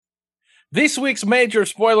This week's Major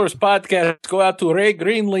Spoilers podcast go out to Ray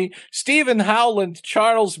Greenlee, Stephen Howland,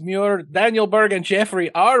 Charles Muir, Daniel Berg, and Jeffrey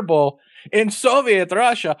Arbo in Soviet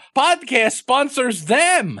Russia. Podcast sponsors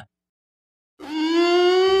them.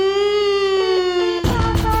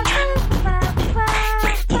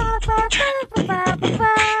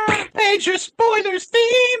 Major Spoilers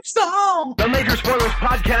theme song. The Major Spoilers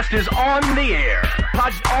podcast is on the air.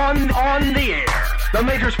 On the air. The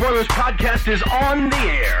Major Spoilers podcast is on the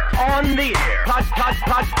air. On the air.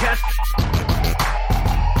 Podcast.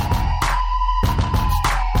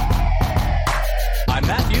 I'm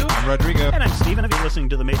Matthew. I'm Rodrigo. And I'm Steven. If you're listening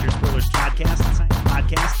to the Major Spoilers podcast.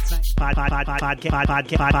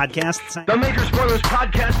 The Major Spoilers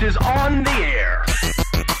podcast is on the air.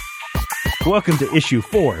 Welcome to issue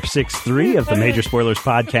 463 of the Major Spoilers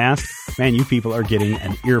podcast. Man, you people are getting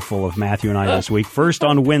an earful of Matthew and I this week. First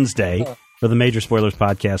on Wednesday for the Major Spoilers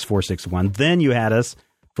podcast 461. Then you had us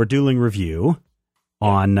for Dueling Review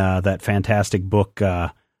on that fantastic book,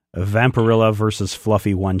 Vampirilla versus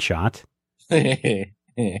Fluffy One Shot. Then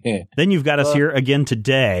you've got us here again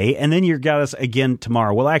today, and then you've got us again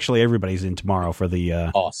tomorrow. Well, actually, everybody's in tomorrow for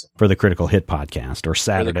the for the Critical Hit podcast, or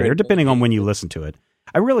Saturday, or depending on when you listen to it.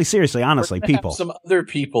 I really, seriously, honestly, people. Some other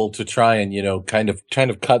people to try and kind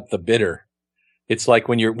of cut the bitter. It's like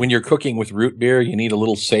when you're cooking with root beer, you need a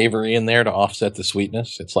little savory in there to offset the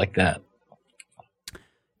sweetness. It's like that.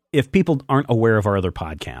 If people aren't aware of our other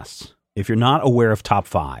podcasts, if you're not aware of Top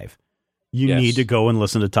 5. You need to go and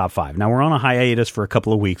listen to Top 5. Now, we're on a hiatus for a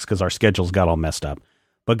couple of weeks because our schedules got all messed up.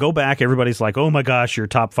 But go back. Everybody's like, oh, my gosh, your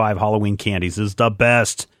Top 5 Halloween candies is the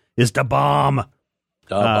best. Is the bomb.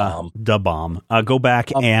 The bomb. Go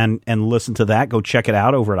back and listen to that. Go check it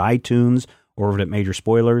out over at iTunes or over at Major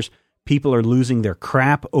Spoilers. People are losing their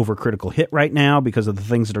crap over Critical Hit right now because of the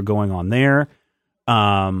things that are going on there.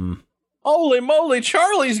 Holy moly,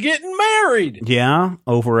 Charlie's getting married. Yeah,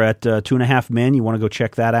 over at 2.5 Men. You want to go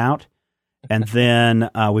check that out. And then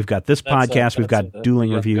we've got this podcast. We've got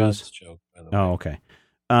Dueling Reviews. Joke, oh, okay.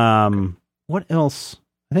 What else?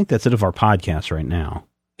 I think that's it of our podcast right now.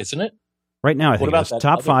 Isn't it? Right now, I think it's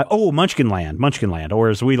Top 5. Oh, Munchkinland, or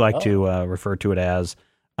as we like to refer to it as...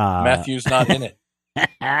 Matthew's not in it.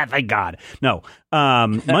 Thank God. No.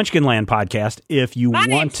 Munchkinland podcast, if you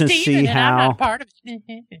want to see how... I'm not part of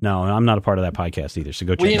it. No, I'm not a part of that podcast either, so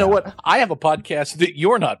go check it out. Well, you know what? I have a podcast that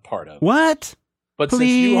you're not part of. What? But Please.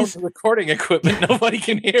 Since you own the recording equipment, nobody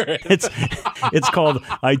can hear it. It's called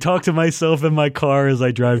I Talk to Myself in My Car as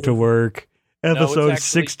I Drive to Work, episode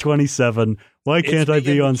 627. Why can't I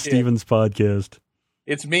be on Steven's podcast?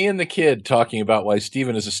 It's me and the kid talking about why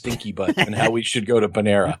Steven is a stinky butt and how we should go to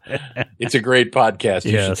Panera. It's a great podcast.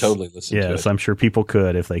 You should totally listen to it. Yes, I'm sure people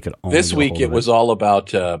could if they could only This week it was all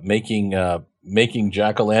about making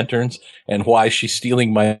jack-o'-lanterns and why she's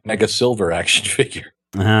stealing my Mega Silver action figure.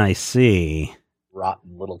 I see.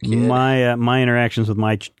 Rotten little kid. My interactions with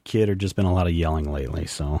my kid have just been a lot of yelling lately.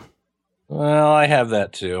 So, well, I have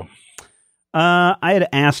that too. I had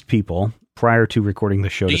asked people prior to recording the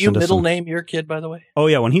show. Do you middle name your kid, by the way? Oh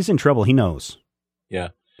yeah, when he's in trouble, he knows. Yeah,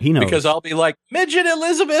 he knows because I'll be like Midget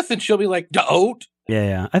Elizabeth, and she'll be like Dote.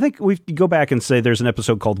 Yeah. I think we go back and say there's an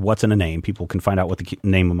episode called "What's in a Name." People can find out what the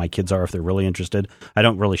name of my kids are if they're really interested. I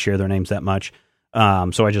don't really share their names that much.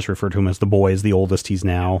 So I just refer to him as the boys. The oldest, he's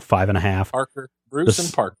now 5.5. Parker, Bruce,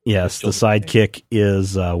 and Parker. Yes, the sidekick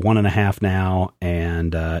is 1.5 now,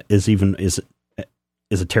 and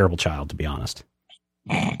is a terrible child, to be honest.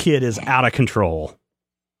 Kid is out of control.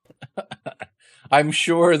 I'm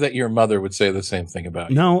sure that your mother would say the same thing about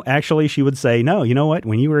you. No, actually, she would say, no, you know what?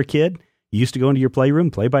 When you were a kid, you used to go into your playroom,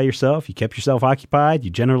 play by yourself. You kept yourself occupied. You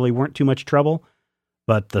generally weren't too much trouble.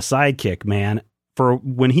 But the sidekick, man, for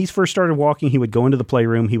when he first started walking, he would go into the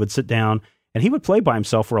playroom, he would sit down, and he would play by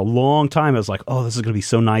himself for a long time. I was like, oh, this is going to be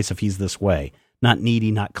so nice if he's this way. Not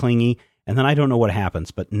needy, not clingy. And then I don't know what happens.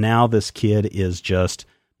 But now this kid is just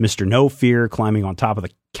Mr. No Fear, climbing on top of the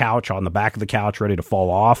couch, on the back of the couch, ready to fall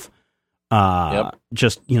off.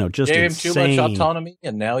 Just gave insane. Him too much autonomy,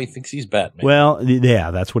 and now he thinks he's Batman. Well, yeah,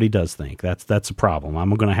 that's what he does think. That's a problem. I'm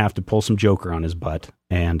going to have to pull some Joker on his butt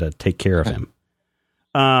and take care of him.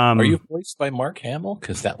 Are you voiced by Mark Hamill?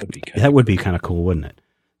 Because that would be kind of cool, wouldn't it?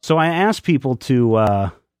 So I asked people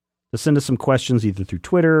to send us some questions either through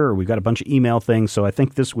Twitter, or we got a bunch of email things. So I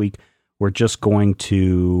think this week we're just going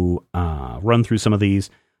to run through some of these.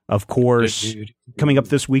 Of course, coming up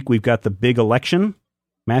this week, we've got the big election.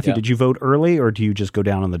 Matthew, did you vote early, or do you just go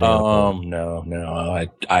down on the day? No.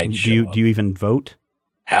 I do you even vote?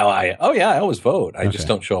 I always vote. I just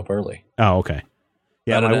don't show up early. Oh, okay.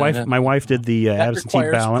 Yeah, my wife did the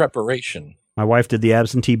absentee ballot. Preparation. My wife did the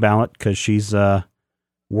absentee ballot because she's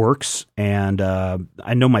works. And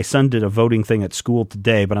I know my son did a voting thing at school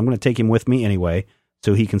today, but I'm going to take him with me anyway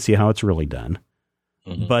so he can see how it's really done.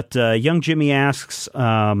 Mm-hmm. But young Jimmy asks,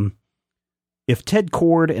 if Ted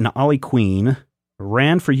Kord and Ollie Queen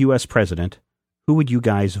ran for U.S. president, who would you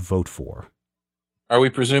guys vote for? Are we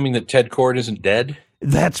presuming that Ted Kord isn't dead?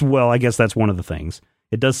 I guess that's one of the things.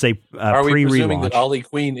 It does say Are we presuming that relaunch. Ollie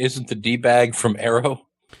Queen isn't the D-bag from Arrow?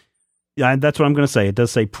 Yeah, that's what I'm going to say. It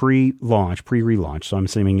does say pre-relaunch, so I'm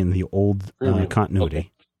assuming in the old continuity.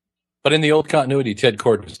 Okay. But in the old continuity, Ted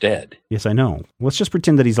Kord was dead. Yes, I know. Let's just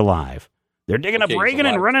pretend that he's alive. They're digging up Reagan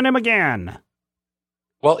and running him again.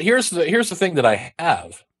 Well, here's the thing that I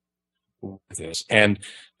have with this, and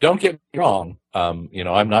don't get me wrong.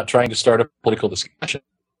 I'm not trying to start a political discussion,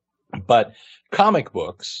 but comic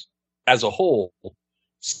books as a whole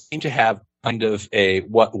seem to have kind of a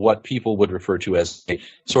what people would refer to as a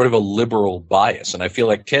sort of a liberal bias, and I feel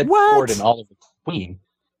like Ted Kord and Oliver Queen,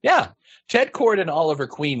 Ted Kord and Oliver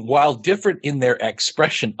Queen, while different in their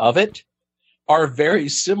expression of it, are very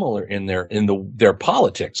similar in their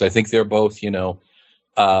politics. I think they're both,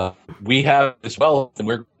 we have this wealth and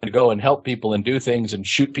we're going to go and help people and do things and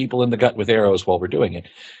shoot people in the gut with arrows while we're doing it.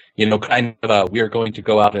 Kind of we are going to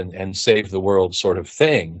go out and save the world sort of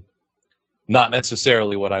thing. Not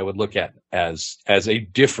necessarily what I would look at as a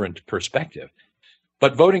different perspective.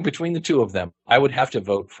 But voting between the two of them, I would have to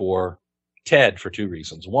vote for Ted for two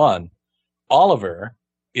reasons. One, Oliver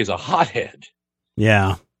is a hothead.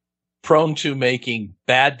 Yeah. Prone to making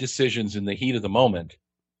bad decisions in the heat of the moment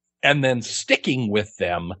and then sticking with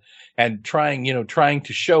them and trying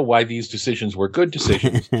to show why these decisions were good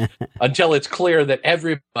decisions until it's clear that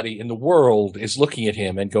everybody in the world is looking at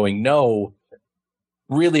him and going, no,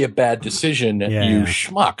 really a bad decision, you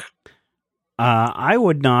schmuck. I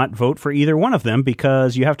would not vote for either one of them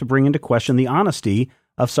because you have to bring into question the honesty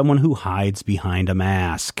of someone who hides behind a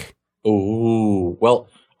mask. Oh, well,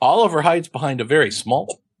 Oliver hides behind a very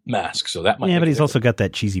small mask, so that might. Yeah, but he's also got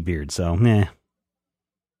that cheesy beard, so And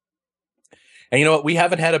you know what? We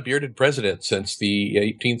haven't had a bearded president since the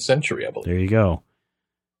 18th century, I believe. There you go.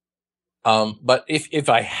 But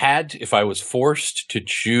if I was forced to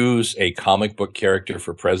choose a comic book character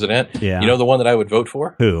for president, you know the one that I would vote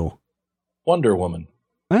for? Who? Wonder Woman.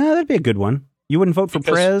 That'd be a good one. You wouldn't vote for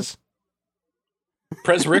Prez?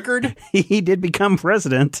 Prez Rickard? He did become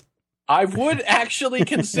president. I would actually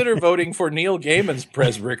consider voting for Neil Gaiman's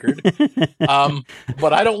Prez Rickard,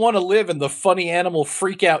 but I don't want to live in the funny animal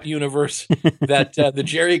freakout universe that the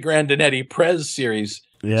Jerry Grandinetti Prez series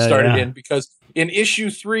started in, because in issue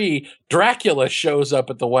 3, Dracula shows up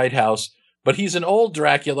at the White House, but he's an old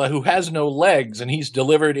Dracula who has no legs, and he's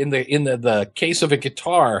delivered in the case of a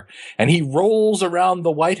guitar, and he rolls around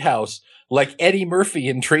the White House like Eddie Murphy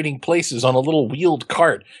in Trading Places on a little wheeled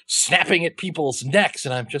cart, snapping at people's necks.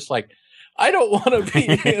 And I'm just like, I don't want to be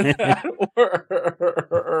in that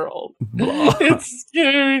world. Blah. It's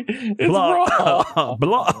scary. It's wrong.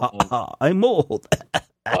 Blah. I'm old.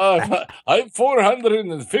 I'm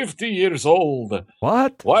 450 years old.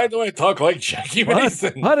 What? Why do I talk like Jackie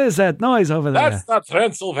Mason? What is that noise over there? That's not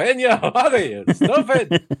Transylvania. What is it? Stop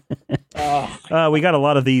it. We got a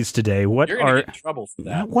lot of these today. You're going to get in trouble for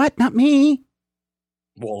that. What? Not me.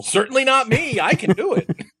 Well, certainly not me. I can do it.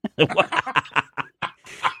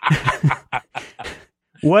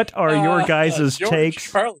 What are your guys'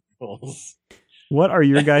 takes? What are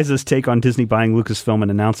your guys' take on Disney buying Lucasfilm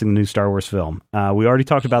and announcing the new Star Wars film? We already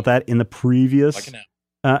talked about that in the previous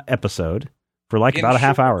episode for about a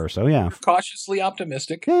half hour. So yeah, cautiously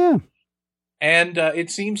optimistic. Yeah, and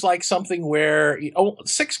it seems like something where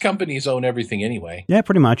 6 companies own everything anyway. Yeah,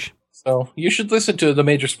 pretty much. So you should listen to the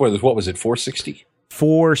major spoilers. What was it? 460.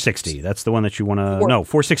 460. That's the one that you want to. No,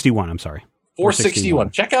 461. I'm sorry.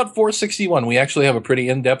 461. Check out 461. We actually have a pretty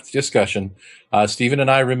in-depth discussion. Stephen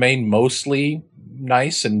and I remain mostly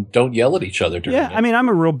nice and don't yell at each other during it. I mean, I'm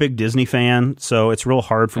a real big Disney fan, so it's real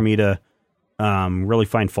hard for me to really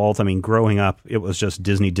find fault. I mean, growing up, it was just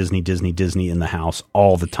Disney in the house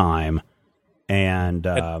all the time. And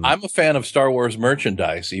I'm a fan of Star Wars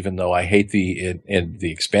merchandise, even though I hate the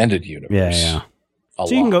expanded universe. Yeah.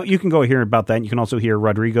 So you can go hear about that. And you can also hear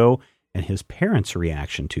Rodrigo and his parents'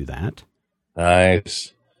 reaction to that.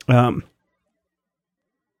 Nice.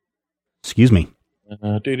 Excuse me.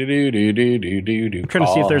 I'm trying to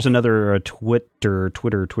see if there's another Twitter,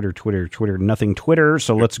 nothing Twitter.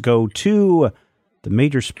 So let's go to the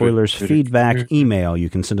Major Spoilers feedback email. You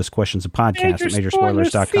can send us questions at podcast at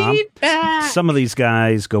majorspoilers.com. Some of these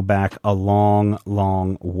guys go back a long,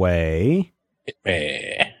 long way.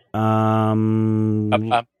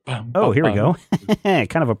 Oh, here we go.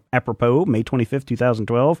 Kind of apropos, May 25th,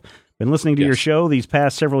 2012. Been listening to your show these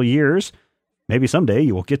past several years. Maybe someday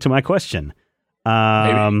you will get to my question.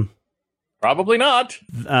 Maybe. Probably not.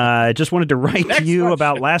 I just wanted to write to you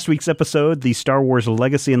about last week's episode, the Star Wars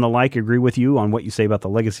Legacy and the like. I agree with you on what you say about the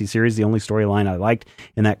Legacy series. The only storyline I liked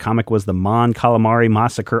in that comic was the Mon Calamari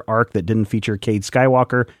Massacre arc that didn't feature Cade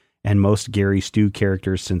Skywalker and most Gary Stu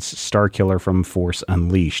characters since Starkiller from Force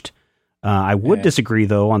Unleashed. I would disagree,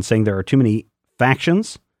 though, on saying there are too many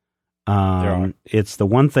factions. It's the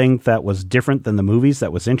one thing that was different than the movies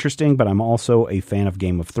that was interesting, but I'm also a fan of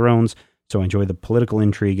Game of Thrones. So I enjoy the political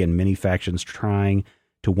intrigue and many factions trying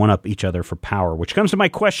to one-up each other for power. Which comes to my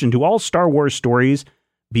question, do all Star Wars stories,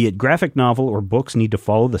 be it graphic novel or books, need to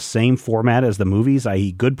follow the same format as the movies,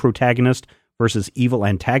 i.e. good protagonist versus evil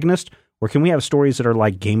antagonist? Or can we have stories that are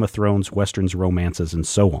like Game of Thrones, Westerns, romances, and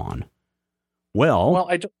so on? Well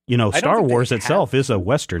Star Wars itself is a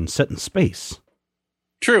Western set in space.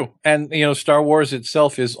 True. And, Star Wars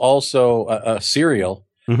itself is also a serial.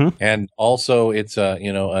 Mm-hmm. And also, it's an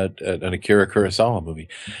Akira Kurosawa movie.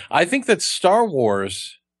 I think that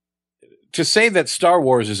to say that Star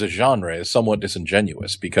Wars is a genre is somewhat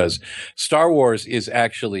disingenuous, because Star Wars is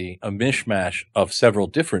actually a mishmash of several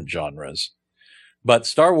different genres. But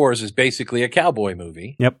Star Wars is basically a cowboy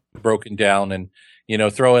movie. Yep. Broken down and,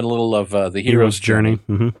 throw in a little of the hero's journey.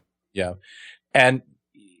 Mm-hmm. Yeah. And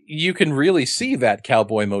you can really see that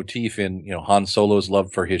cowboy motif in, Han Solo's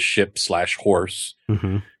love for his ship / horse,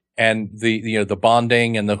 mm-hmm. and the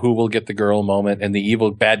bonding and the who will get the girl moment, and the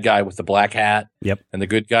evil bad guy with the black hat, and the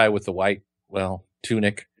good guy with the white,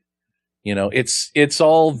 tunic. It's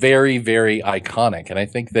all very, very iconic. And I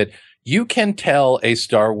think that you can tell a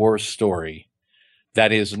Star Wars story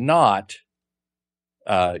that is not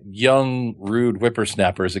young, rude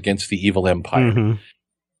whippersnappers against the evil empire. Mm-hmm.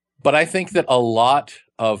 But I think that a lot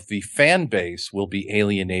of the fan base will be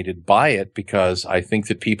alienated by it, because I think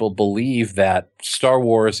that people believe that Star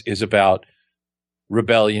Wars is about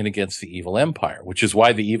rebellion against the evil empire, which is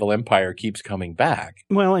why the evil empire keeps coming back.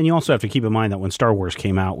 Well, and you also have to keep in mind that when Star Wars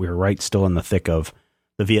came out, we were still in the thick of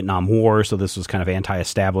the Vietnam War, so this was kind of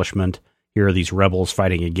anti-establishment. Here are these rebels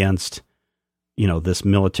fighting against, this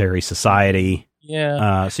military society.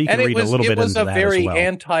 Yeah. So you can read a little bit into that as well. It was a very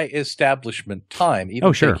anti-establishment time,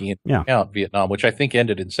 even taking into account Vietnam, which I think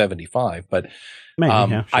ended in 1975. But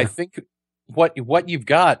sure. I think what you've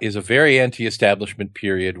got is a very anti-establishment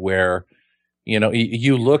period where,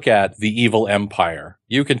 you look at the evil empire.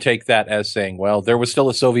 You can take that as saying, well, there was still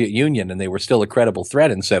a Soviet Union and they were still a credible threat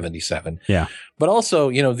in 1977. Yeah. But also,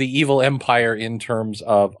 the evil empire in terms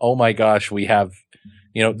of, oh my gosh, we have,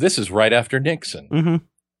 this is right after Nixon. Mm-hmm.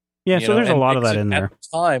 Yeah, so there's a lot of that in there. At the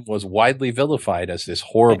time was widely vilified as this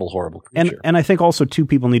horrible, horrible creature. And I think also, too,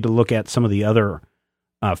 people need to look at some of the other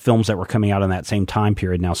films that were coming out in that same time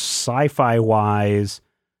period. Now, sci-fi-wise,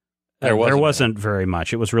 there wasn't very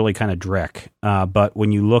much. It was really kind of dreck. But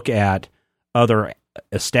when you look at other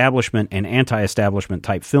establishment and anti-establishment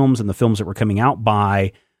type films and the films that were coming out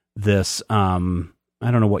by this, I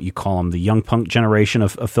don't know what you call them, the young punk generation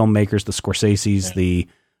of filmmakers, the Scorseses, the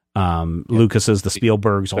Lucases, the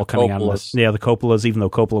Spielbergs, all coming out of this. Yeah, the Coppolas, even though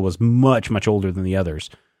Coppola was much, much older than the others.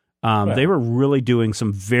 They were really doing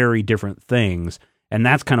some very different things, and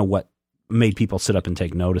that's kind of what made people sit up and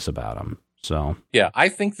take notice about them. So, yeah, I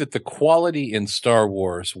think that the quality in Star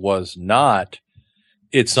Wars was not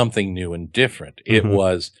it's something new and different. Mm-hmm. It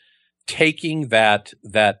was taking that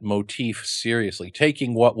motif seriously,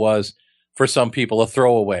 taking what was, for some people, a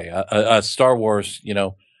throwaway, a Star Wars,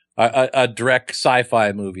 a Drek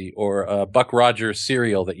sci-fi movie or a Buck Rogers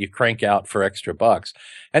serial that you crank out for extra bucks,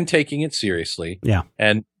 and taking it seriously. Yeah.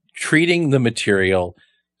 And treating the material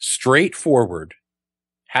straightforward,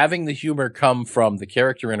 having the humor come from the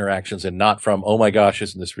character interactions and not from, oh my gosh,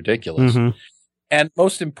 isn't this ridiculous? Mm-hmm. And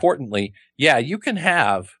most importantly, you can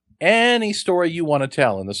have any story you want to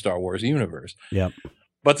tell in the Star Wars universe. Yep.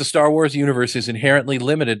 But the Star Wars universe is inherently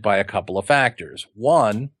limited by a couple of factors.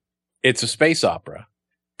 One, it's a space opera.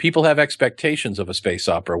 People have expectations of a space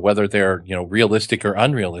opera, whether they're, realistic or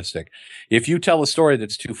unrealistic. If you tell a story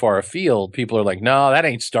that's too far afield, people are like, no, that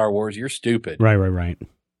ain't Star Wars. You're stupid. Right.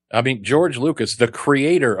 I mean, George Lucas, the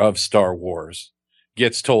creator of Star Wars,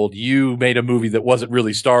 gets told you made a movie that wasn't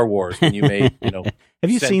really Star Wars when you made,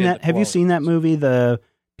 Have you seen that? Have you seen that movie, The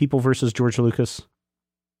People versus George Lucas?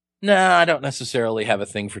 No, I don't necessarily have a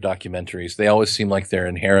thing for documentaries. They always seem like they're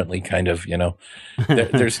inherently kind of,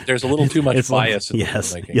 there's a little too much bias.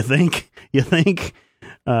 Yes, you think? Yeah,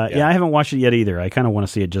 I haven't watched it yet either. I kind of want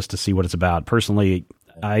to see it just to see what it's about. Personally,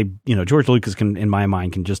 George Lucas can, in my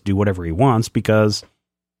mind, can just do whatever he wants because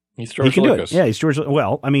he's George do Lucas. it. Yeah, he's George.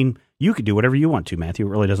 Well, I mean, you could do whatever you want to, Matthew. It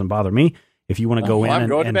really doesn't bother me. If you want to go in I'm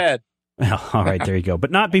going to bed. Well, all right, there you go.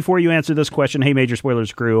 But not before you answer this question. Hey, Major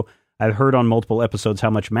Spoilers crew, I've heard on multiple episodes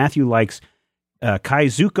how much Matthew likes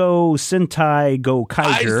Kaizuko Sentai Go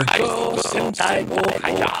Kaiger. Kaizuko Sentai Go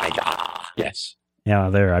Kaiger. Yes. Yeah,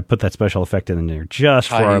 there. I put that special effect in there just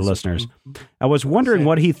for our listeners. I was wondering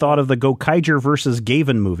what he thought of the Go Kaiger versus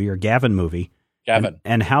Gavin movie.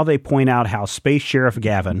 And how they point out how Space Sheriff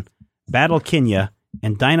Gavin, Battle Kenya,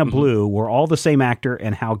 and Dinah Blue were all the same actor,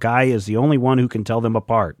 and how Guy is the only one who can tell them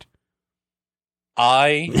apart.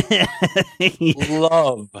 I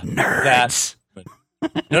love Nerds.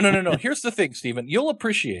 that. No. Here's the thing, Stephen. You'll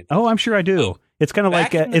appreciate that. Oh, I'm sure I do. It's kind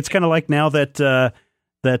of like now that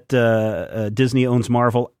Disney owns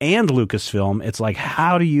Marvel and Lucasfilm. It's like,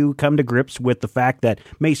 how do you come to grips with the fact that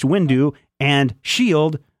Mace Windu and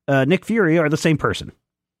S.H.I.E.L.D., Nick Fury, are the same person?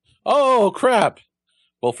 Oh, crap.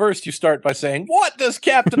 Well, first you start by saying, what does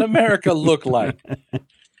Captain America look like?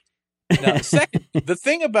 Now, second, the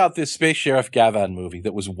thing about this Space Sheriff Gavan movie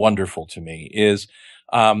that was wonderful to me is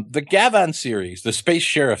the Gavan series, the Space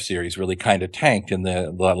Sheriff series, really kind of tanked in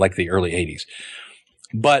the early 80s.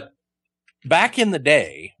 But back in the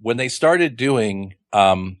day, when they started doing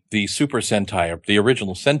the Super Sentai, or the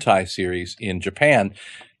original Sentai series in Japan,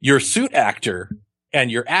 your suit actor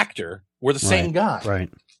and your actor were the same guy. Right.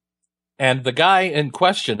 And the guy in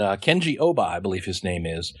question, Kenji Oba, I believe his name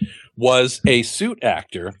is, was a suit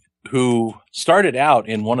actor who started out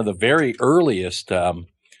in one of the very earliest,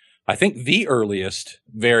 I think the earliest,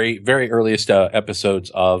 very, very earliest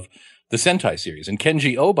episodes of the Sentai series. And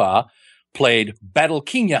Kenji Oba played Battle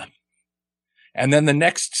Kenya. And then the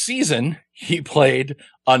next season, he played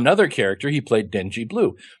another character. He played Denji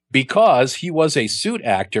Blue because he was a suit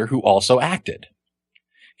actor who also acted.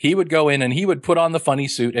 He would go in and he would put on the funny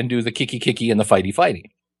suit and do the kiki and the fighty.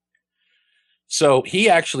 So he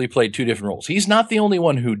actually played two different roles. He's not the only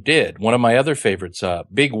one who did. One of my other favorites,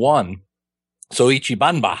 Big One, Soichi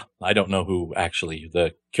Banba. I don't know who actually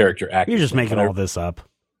the character actor. You're just making all this up.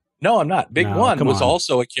 No, I'm not. Big One was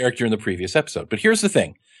also a character in the previous episode. But here's the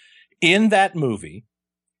thing. In that movie,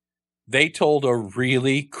 they told a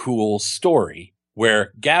really cool story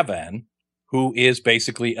where Gavan, who is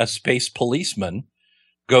basically a space policeman,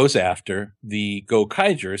 goes after the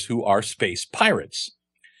Gokaigers, who are space pirates,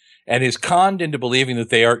 and is conned into believing that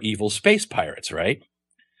they are evil space pirates, right?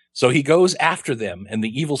 So he goes after them and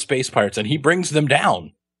the evil space pirates, and he brings them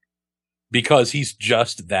down because he's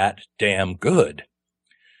just that damn good.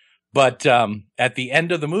 But at the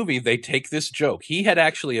end of the movie, they take this joke. He had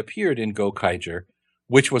actually appeared in Gokaiger,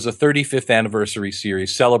 which was a 35th anniversary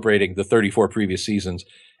series celebrating the 34 previous seasons,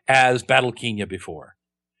 as Battle Kenya before.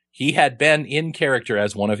 He had been in character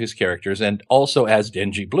as one of his characters and also as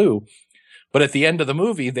Denji Blue. But at the end of the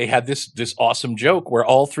movie, they had this awesome joke where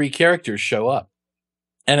all three characters show up.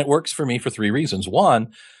 And it works for me for three reasons.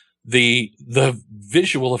 One, the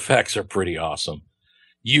visual effects are pretty awesome.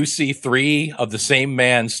 You see three of the same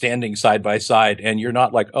man standing side by side, and you're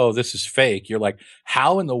not like, oh, this is fake. You're like,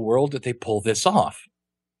 how in the world did they pull this off?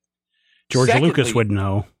 George Lucas would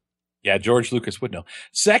know. Yeah, George Lucas would know.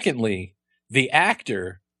 Secondly, the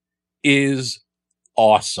actor is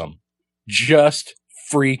awesome. Just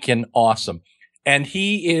freaking awesome. And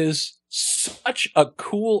he is such a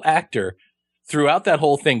cool actor throughout that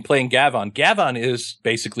whole thing playing Gavan. Gavan is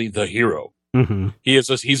basically the hero. Mm-hmm.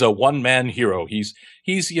 He's a one-man hero. He's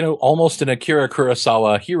almost an Akira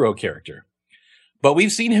Kurosawa hero character. But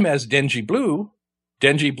we've seen him as Denji Blue.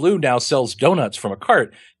 Denji Blue now sells donuts from a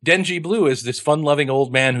cart. Denji Blue is this fun-loving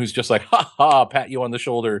old man who's just like, ha ha, pat you on the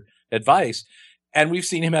shoulder advice. And we've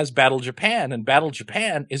seen him as Battle Japan, and Battle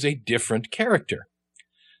Japan is a different character.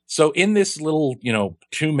 So in this little,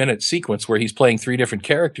 2-minute sequence where he's playing three different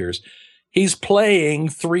characters, he's playing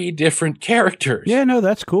three different characters. Yeah, no,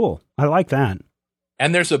 that's cool. I like that.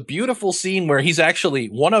 And there's a beautiful scene where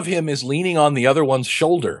one of him is leaning on the other one's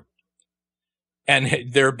shoulder.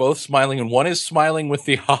 And they're both smiling, and one is smiling with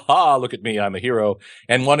the, ha-ha, look at me, I'm a hero.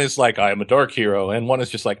 And one is like, I am a dark hero. And one is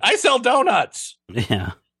just like, I sell donuts.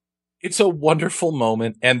 Yeah. It's a wonderful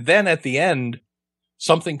moment. And then at the end,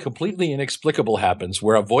 something completely inexplicable happens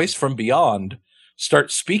where a voice from beyond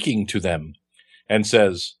starts speaking to them and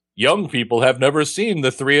says, young people have never seen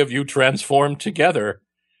the three of you transform together.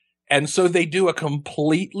 And so they do a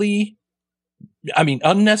completely,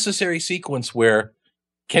 unnecessary sequence where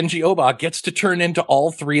Kenji Oba gets to turn into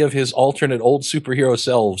all three of his alternate old superhero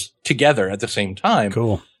selves together at the same time.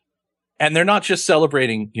 Cool. And they're not just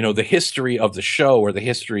celebrating, the history of the show or the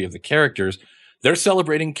history of the characters. They're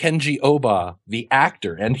celebrating Kenji Oba, the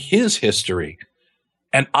actor, and his history.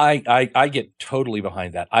 And I get totally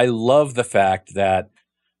behind that. I love the fact that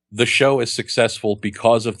the show is successful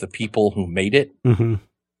because of the people who made it. Mm-hmm.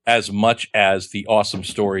 as much as the awesome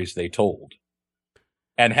stories they told.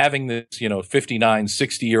 And having this, 59,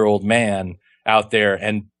 60-year-old man out there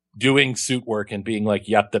and doing suit work and being like,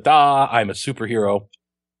 yatta-da, I'm a superhero.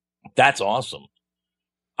 That's awesome.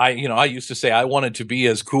 I used to say I wanted to be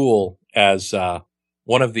as cool as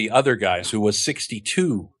one of the other guys who was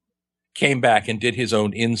 62, came back and did his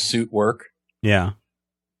own in-suit work. Yeah.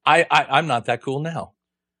 I'm not that cool now.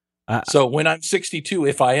 So when I'm 62,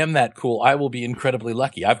 if I am that cool, I will be incredibly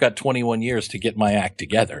lucky. I've got 21 years to get my act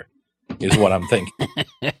together, is what I'm thinking.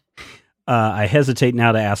 I hesitate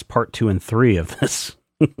now to ask part 2 and 3 of this.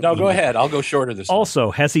 No, go ahead. I'll go shorter this time.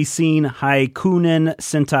 Also, has he seen Haikunen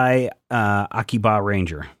Sentai Akiba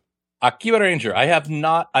Ranger? Akiba Ranger. I have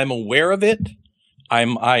not. I'm aware of it.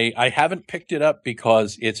 I haven't picked it up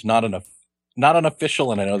because it's not an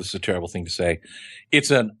official, and I know this is a terrible thing to say.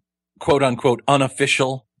 It's an quote unquote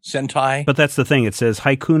unofficial Sentai. But that's the thing. It says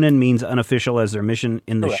Haikunen means unofficial, as their mission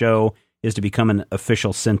in the Correct. show is to become an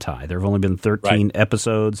official Sentai. There have only been 13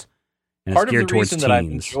 episodes. And Part it's geared of the towards reason that I'm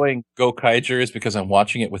teens. enjoying Gokaiger is because I'm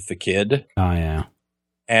watching it with the kid. Oh, yeah.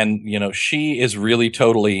 And, she is really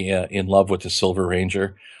totally in love with the Silver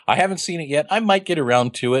Ranger. I haven't seen it yet. I might get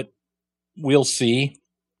around to it. We'll see.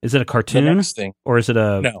 Is it a The cartoon next thing. or is it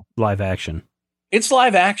a No. live action? It's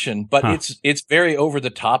live action, but Huh. it's very over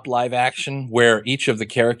the top live action where each of the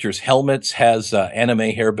characters' helmets has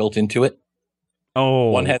anime hair built into it.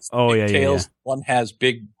 Oh, One has big tails. yeah. One has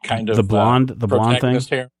big kind of The blonde thing?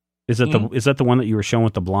 protagonist hair. Is that the one that you were showing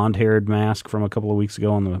with the blonde-haired mask from a couple of weeks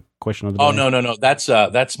ago on the question of the day? Oh no,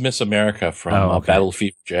 that's Miss America from okay. Battle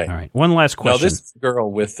Fever J. All right. One last No, question. this is the girl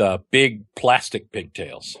with big plastic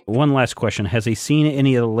pigtails. One last question. Has he seen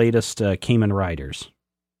any of the latest Kamen Riders?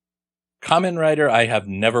 Kamen Rider I have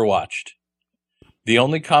never watched. The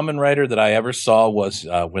only Kamen Rider that I ever saw was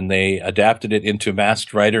when they adapted it into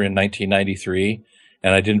Masked Rider in 1993,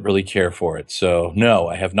 and I didn't really care for it. So, no,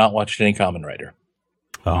 I have not watched any Kamen Rider.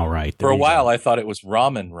 All right. For a while, I thought it was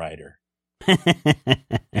Ramen Rider.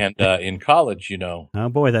 And in college, Oh,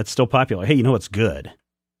 boy, that's still popular. Hey, you know what's good?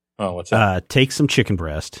 oh, what's that? Take some chicken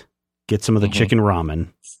breast, get some of the Mhm. chicken ramen,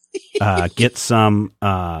 get some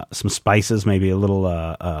spices, maybe a little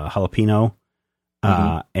jalapeno,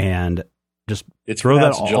 and just It's throw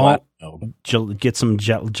that pronounced gelato. get some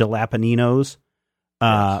jalapeninos,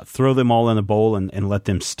 throw them all in a bowl and let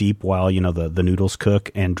them steep while the noodles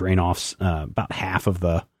cook, and drain off about half of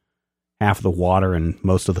the water and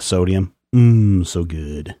most of the sodium. So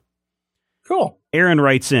good. Cool. Aaron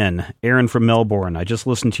writes in. Aaron from Melbourne. I just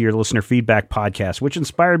listened to your listener feedback podcast, which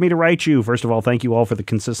inspired me to write you. First of all, thank you all for the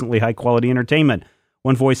consistently high quality entertainment.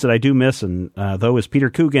 One voice that I do miss, though, is Peter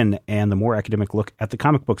Coogan and the more academic look at the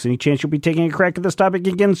comic books. Any chance you'll be taking a crack at this topic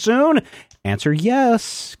again soon? Answer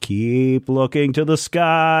yes. Keep looking to the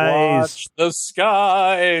skies. Watch the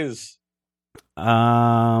skies.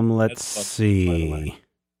 Let's That's fun, see. by the way.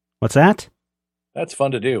 What's that? That's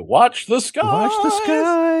fun to do. Watch the skies. Watch the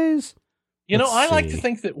skies. Let's I like to see.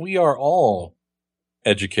 think that we are all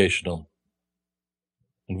educational.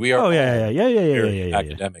 And we are Oh, all yeah. very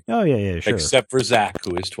academic. Oh, yeah, sure. Except for Zach,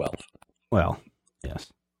 who is 12. Well,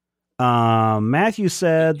 yes. Matthew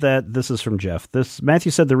said that, this is from Jeff.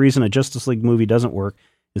 Matthew said the reason a Justice League movie doesn't work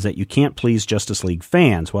is that you can't please Justice League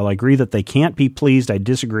fans. While I agree that they can't be pleased, I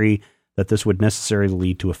disagree that this would necessarily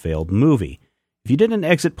lead to a failed movie. If you did an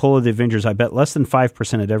exit poll of the Avengers, I bet less than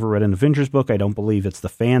 5% had ever read an Avengers book. I don't believe it's the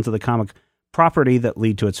fans of the comic property that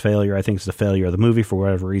lead to its failure. I think it's the failure of the movie for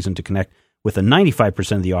whatever reason to connect with the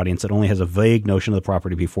 95% of the audience that only has a vague notion of the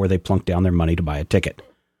property before they plunk down their money to buy a ticket.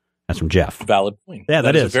 That's from Jeff. Valid point. Yeah,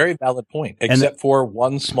 that is a is. very valid point, except for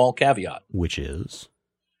one small caveat. Which is?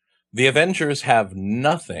 The Avengers have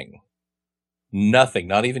nothing, not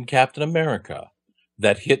even Captain America,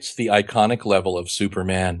 that hits the iconic level of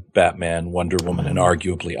Superman, Batman, Wonder Woman, and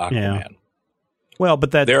arguably Aquaman. Yeah. Well,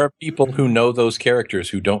 but There are people who know those characters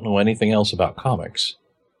who don't know anything else about comics.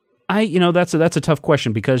 that's a tough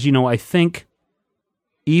question because, I think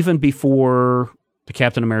even before the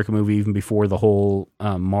Captain America movie, even before the whole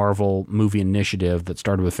Marvel movie initiative that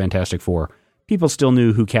started with Fantastic Four, people still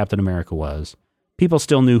knew who Captain America was. People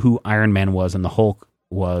still knew who Iron Man was and the Hulk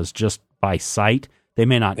was just by sight. They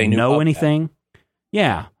may not know anything.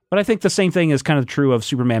 Yeah, but I think the same thing is kind of true of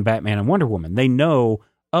Superman, Batman, and Wonder Woman. They know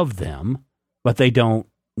of them, but they don't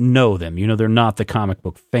know them. They're not the comic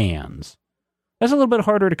book fans. That's a little bit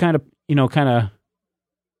harder to kind of,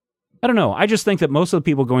 I don't know. I just think that most of the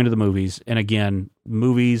people going to the movies, and again,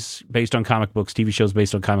 movies based on comic books, TV shows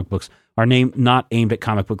based on comic books, are not aimed at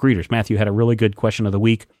comic book readers. Matthew had a really good question of the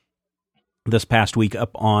week this past week up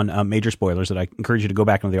on Major Spoilers that I encourage you to go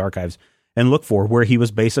back into the archives and look for, where he was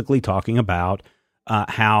basically talking about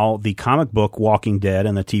how the comic book Walking Dead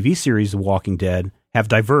and the TV series The Walking Dead have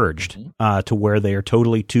diverged to where they are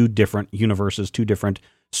totally two different universes, two different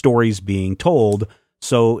stories being told.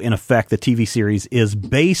 So, in effect, the TV series is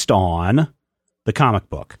based on the comic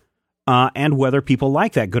book, and whether people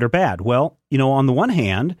like that, good or bad. Well, on the one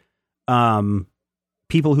hand,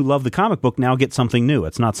 people who love the comic book now get something new.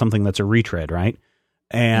 It's not something that's a retread, right?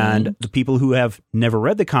 And the people who have never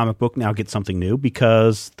read the comic book now get something new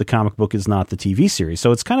because the comic book is not the TV series.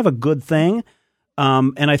 So it's kind of a good thing.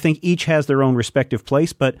 And I think each has their own respective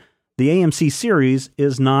place, but the AMC series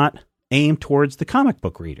is not aimed towards the comic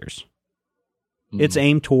book readers. It's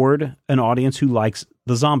aimed toward an audience who likes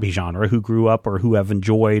the zombie genre, who grew up or who have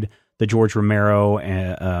enjoyed the George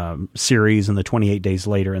Romero series and the 28 Days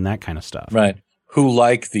Later and that kind of stuff. Right. Who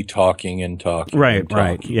like the talking and talking. Right,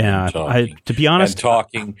 right. Yeah. To be honest.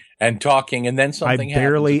 And talking, and then something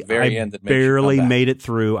happens at the very end that makes you come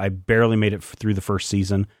back. I barely made it through the first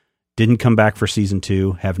season. Didn't come back for season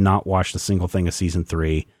 2. Have not watched a single thing of season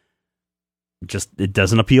 3. It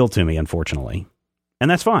doesn't appeal to me, unfortunately.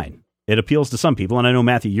 And that's fine. It appeals to some people. And I know,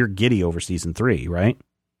 Matthew, you're giddy over season 3, right?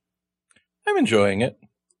 I'm enjoying it.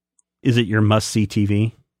 Is it your must-see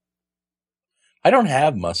TV? I don't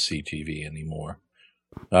have must-see TV anymore.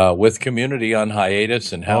 With Community on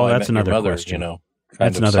hiatus and How I Met Your Mother, question.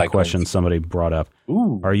 That's another question somebody brought up.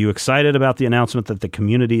 Ooh. Are you excited about the announcement that the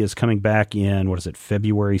Community is coming back in,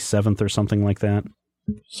 February 7th or something like that?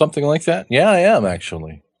 Something like that? Yeah, I am,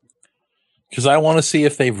 actually. Because I want to see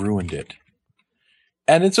if they've ruined it.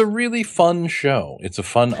 And it's a really fun show. It's a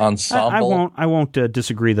fun ensemble. I won't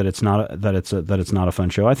disagree that it's not a fun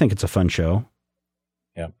show. I think it's a fun show.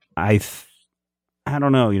 Yeah. I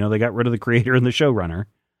don't know. They got rid of the creator and the showrunner,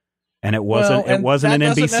 and it wasn't an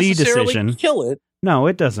NBC decision. Kill it. No,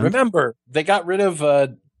 it doesn't. Remember, they got rid of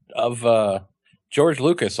George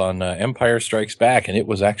Lucas on Empire Strikes Back, and it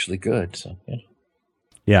was actually good. So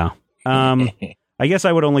yeah. I guess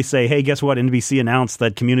I would only say, hey, guess what? NBC announced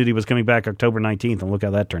that Community was coming back October 19th, and look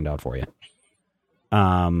how that turned out for you.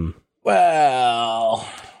 Well.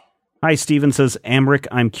 Hi, Steven says, Amric,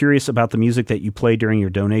 I'm curious about the music that you play during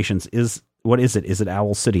your donations. What is it? Is it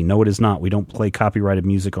Owl City? No, it is not. We don't play copyrighted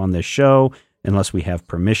music on this show unless we have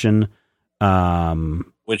permission.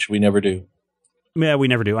 Which we never do. Yeah, we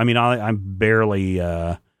never do. I mean, I'm barely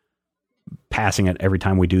passing it every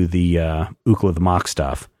time we do the Ookla the Mock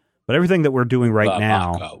stuff. But everything that we're doing right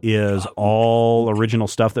now is all original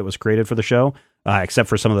stuff that was created for the show, except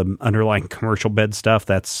for some of the underlying commercial bed stuff.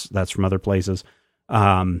 That's from other places.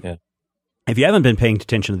 Yeah. If you haven't been paying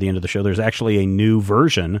attention to the end of the show, there's actually a new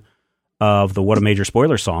version of the What a Major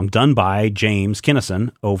Spoiler song done by James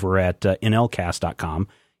Kinnison over at nlcast.com.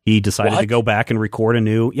 He decided to go back and record a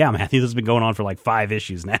new... Yeah, Matthew, this has been going on for like 5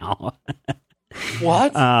 issues now.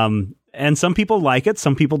 What? And some people like it,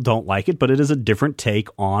 some people don't like it, but it is a different take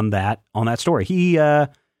on that story. He how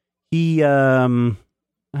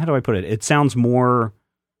do I put it? It sounds more...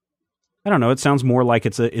 I don't know. It sounds more like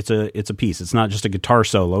it's a piece. It's not just a guitar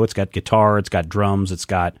solo. It's got guitar. It's got drums. It's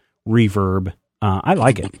got reverb. I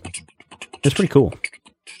like it. It's pretty cool.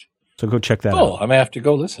 So go check that out. Oh, I'm gonna have to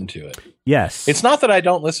go listen to it. Yes. It's not that I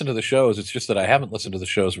don't listen to the shows. It's just that I haven't listened to the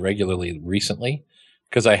shows regularly recently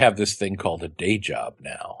because I have this thing called a day job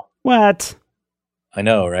now. What? I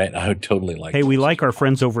know, right? I would totally like. Hey, we like our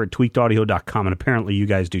friends over at tweakedaudio.com, and apparently you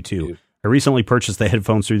guys do too. I recently purchased the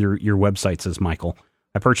headphones through your website, says Michael.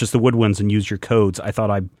 I purchased the wood ones and used your codes. I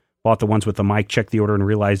thought I bought the ones with the mic, checked the order, and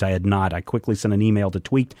realized I had not. I quickly sent an email to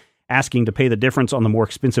Tweaked asking to pay the difference on the more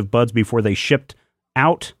expensive buds before they shipped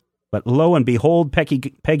out. But lo and behold,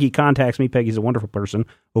 Peggy contacts me. Peggy's a wonderful person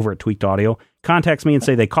over at Tweaked Audio. Contacts me and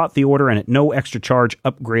say they caught the order and at no extra charge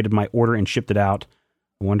upgraded my order and shipped it out.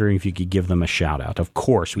 I'm wondering if you could give them a shout out. Of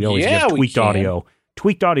course, we always give Tweaked Audio.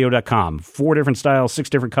 Tweakedaudio.com. 4 different styles, 6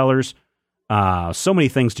 different colors. So many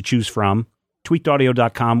things to choose from.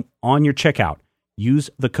 Tweakedaudio.com. On your checkout, use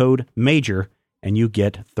the code MAJOR and you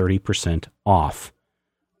get 30% off.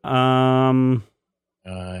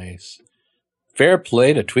 Nice. Fair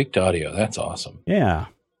play to Tweaked Audio. That's awesome. Yeah.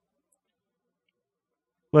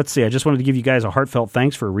 Let's see. I just wanted to give you guys a heartfelt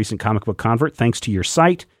thanks for a recent comic book convert. Thanks to your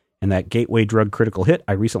site and that Gateway Drug critical hit,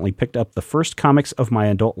 I recently picked up the first comics of my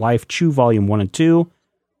adult life, Chew Volume 1 and 2.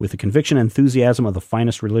 With the conviction and enthusiasm of the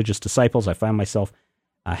finest religious disciples, I find myself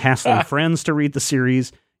hassling friends to read the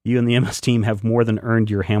series. You and the MS team have more than earned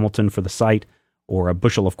your Hamilton for the site or a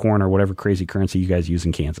bushel of corn or whatever crazy currency you guys use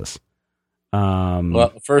in Kansas.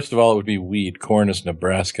 Well, first of all, it would be weed. Corn is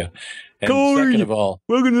Nebraska. And corn! Second of all,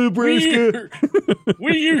 welcome to Nebraska.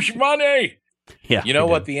 We use money. Yeah, you know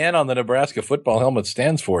what the N on the Nebraska football helmet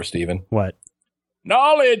stands for, Stephen? What?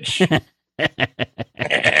 Knowledge.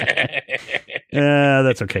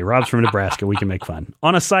 That's okay. Rob's from Nebraska. We can make fun.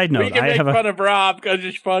 On a side note, we can make fun of Rob because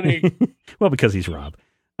it's funny. Well, because he's Rob.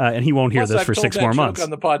 And he won't hear this for 6 more months. On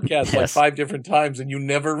the podcast like 5 different times, and you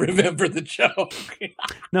never remember the joke.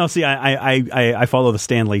 No, see, I follow the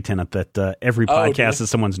Stan Lee tenet that every podcast is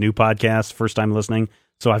someone's new podcast, first time listening.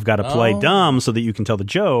 So I've got to play dumb so that you can tell the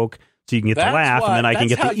joke, so you can get the laugh, and then I can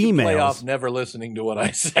get the emails. Play off never listening to what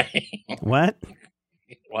I say. What?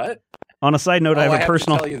 What? On a side note, I have a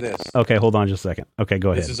personal. To tell you this. Okay, hold on just a second. Okay,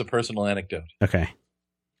 go ahead. This is a personal anecdote. Okay.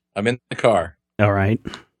 I'm in the car. All right.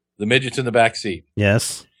 The midget's in the back seat.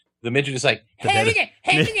 Yes. The midget is like,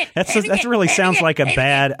 that really sounds like a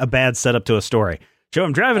bad setup to a story. Joe,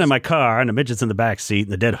 I'm driving in my car, and the midget's in the back seat,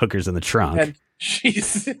 and the dead hooker's in the trunk. And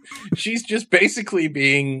she's just basically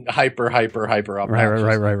being hyper obnoxious.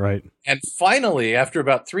 Right. And finally, after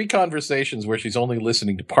about 3 conversations where she's only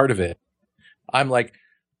listening to part of it, I'm like,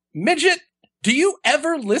 midget, do you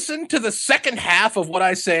ever listen to the second half of what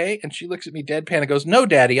I say? And she looks at me deadpan and goes, no,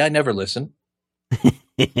 Daddy, I never listen.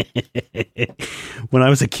 When I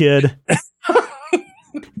was a kid.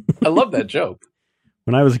 I love that joke.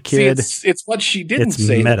 When I was a kid. See, it's what she didn't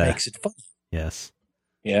say meta. that makes it fun. Yes.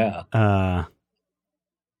 Yeah. I'm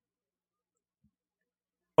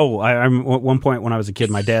at one point when I was a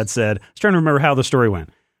kid, my dad said, I was trying to remember how the story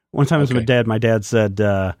went. One time with my dad said,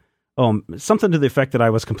 something to the effect that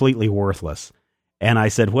I was completely worthless. And I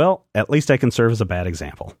said, well, at least I can serve as a bad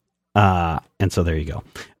example. And so there you go.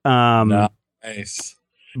 Nice.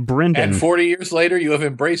 Brendan. And 40 years later, you have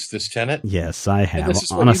embraced this tenet. Yes, I have.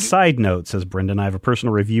 On a side note, says Brendan, I have a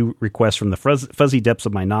personal review request from the fuzzy depths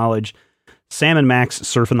of my knowledge. Sam and Max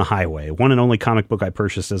Surfing the Highway, one and only comic book I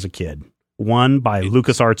purchased as a kid. One by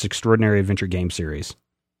LucasArts Extraordinary Adventure Game Series.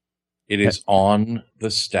 It is on the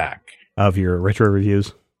stack. Of your retro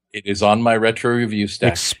reviews? It is on my retro review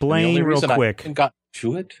stack. Explain real quick. I haven't got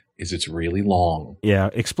to it is it's really long. Yeah,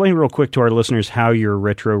 explain real quick to our listeners how your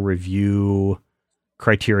retro review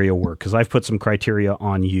criteria work, because I've put some criteria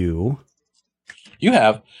on you. You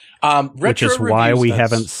have. Which is why we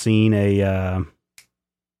haven't seen a...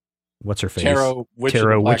 what's her face? Tarot Witch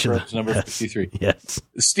of the number 53. Yes.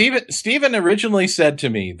 Steven originally said to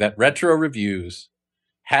me that retro reviews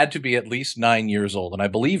had to be at least 9 years old, and I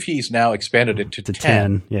believe he's now expanded it to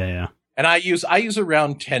 10. Yeah. And I use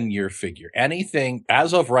around 10-year figure. Anything,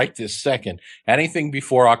 as of right this second, anything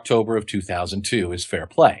before October of 2002 is fair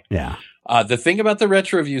play. Yeah. The thing about the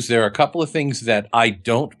retro reviews, there are a couple of things that I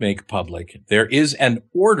don't make public. There is an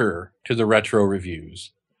order to the retro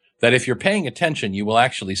reviews that if you're paying attention, you will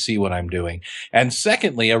actually see what I'm doing. And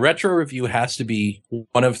secondly, a retro review has to be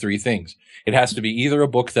one of 3 things. It has to be either a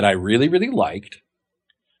book that I really, really liked,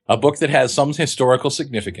 a book that has some historical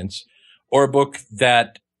significance, or a book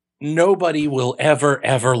that nobody will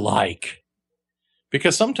ever like.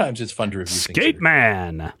 Because sometimes it's fun to review things.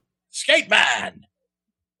 Skate Man!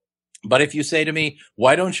 But if you say to me,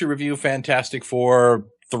 why don't you review Fantastic Four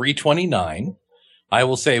 329? I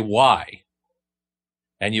will say, why?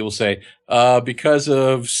 And you will say, because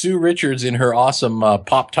of Sue Richards in her awesome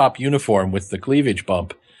pop-top uniform with the cleavage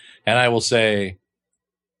bump. And I will say,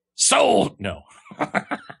 sold! No.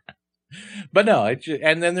 But no,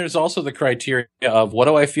 and then there's also the criteria of what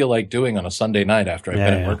do I feel like doing on a Sunday night after I've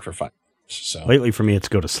been at work for 5 hours. So lately for me, it's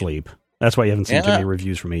go to sleep. That's why you haven't seen too many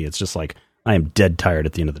reviews for me. It's just like, I am dead tired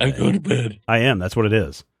at the end of the day. I go to bed. I am. That's what it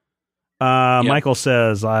is. Michael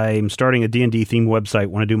says, I'm starting a D&D themed website,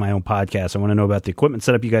 want to do my own podcast. I want to know about the equipment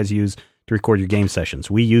setup you guys use to record your game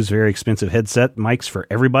sessions. We use very expensive headset mics for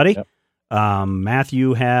everybody. Yep.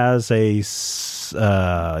 Matthew has a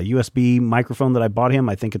USB microphone that I bought him.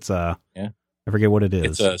 I think it's I forget what it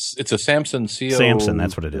is. It's a Samson CO. Samson,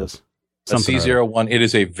 that's what it is. A C01. It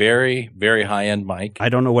is a very, very high-end mic. I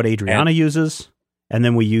don't know what Adriana uses. And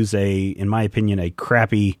then we use in my opinion, a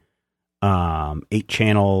crappy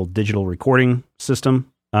 8-channel digital recording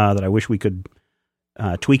system that I wish we could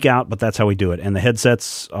tweak out, but that's how we do it. And the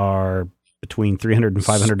headsets are between $300 and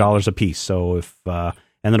 $500 a piece. So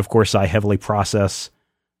and then of course I heavily process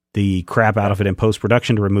the crap out of it in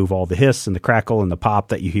post-production to remove all the hiss and the crackle and the pop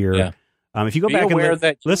that you hear. Yeah. If you go back and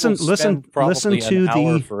listen to an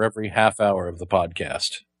hour for every half hour of the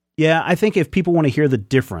podcast. Yeah, I think if people want to hear the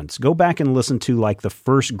difference, go back and listen to like the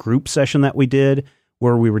first group session that we did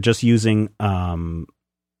where we were just using,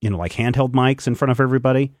 like handheld mics in front of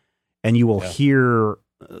everybody, and you will hear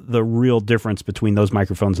the real difference between those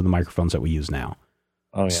microphones and the microphones that we use now.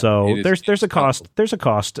 Oh, yeah. So there's a cost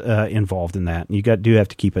involved in that. You do have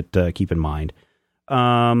to keep in mind.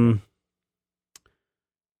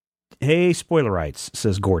 Hey, Spoilerites,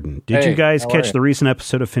 says Gordon. Did you guys how are catch you? the recent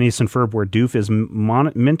episode of Phineas and Ferb where Doof is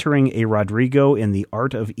mentoring a Rodrigo in the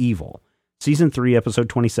Art of Evil? Season 3, episode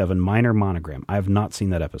 27, Minor Monogram. I have not seen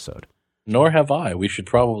that episode. Nor have I. We should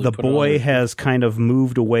probably The put it on boy there. has kind of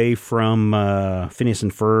moved away from Phineas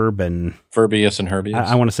and Ferb, and Furbius and Herbius.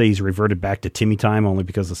 I want to say he's reverted back to Timmy Time only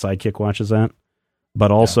because the sidekick watches that. But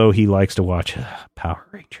also he likes to watch Power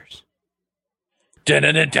Rangers.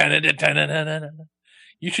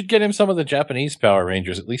 You should get him some of the Japanese Power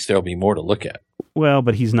Rangers. At least there'll be more to look at. Well,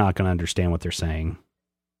 but he's not going to understand what they're saying.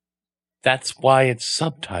 That's why it's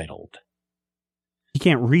subtitled. He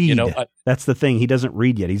can't read. You know, That's the thing. He doesn't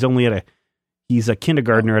read yet. He's only he's a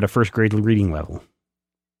kindergartner at a first grade reading level.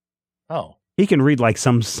 Oh. He can read like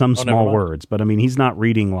some never small mind. words, but I mean, he's not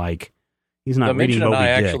reading like, he's not The reading Mitch and Moby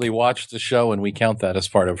I Dick. actually watched the show, and we count that as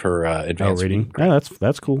part of her advanced reading. Yeah,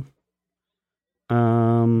 that's cool.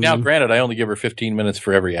 Now, granted, I only give her 15 minutes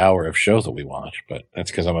for every hour of shows that we watch, but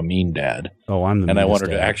that's because I'm a mean dad. Oh, I'm the and I want meanest her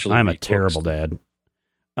to dad. actually I'm a read terrible books. dad.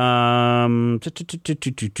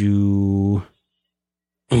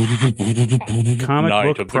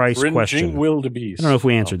 Comic book price question. Wildebeest. I don't know if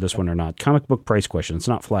we answered this one or not. Comic book price question. It's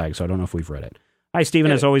not flagged, so I don't know if we've read it. Hi,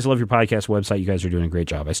 Stephen. As always, love your podcast website. You guys are doing a great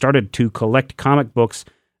job. I started to collect comic books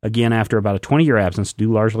again after about a 20-year absence,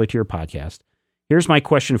 due largely to your podcast. Here's my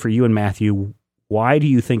question for you and Matthew. Why do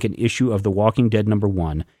you think an issue of The Walking Dead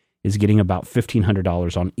 #1 is getting about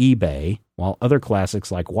 $1,500 on eBay, while other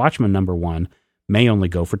classics like Watchmen #1 may only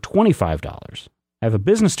go for $25? I have a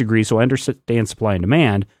business degree, so I understand supply and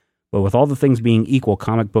demand, but with all the things being equal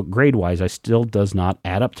comic book grade-wise, I still does not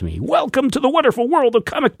add up to me. Welcome to the wonderful world of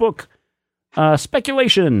comic book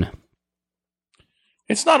speculation.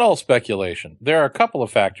 It's not all speculation. There are a couple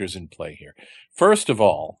of factors in play here. First of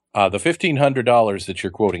all, the $1,500 that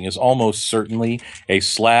you're quoting is almost certainly a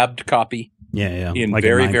slabbed copy Yeah. in Like a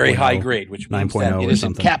very, very 9.0. high grade, which means 9.0 that or it is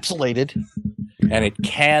something. encapsulated and it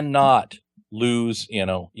cannot lose,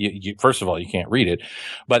 first of all, you can't read it,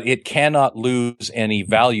 but it cannot lose any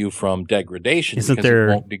value from degradation. Isn't because there,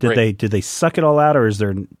 it won't degrade. did they suck it all out, or is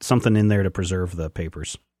there something in there to preserve the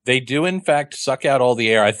papers? They do, in fact, suck out all the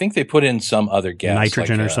air. I think they put in some other gas.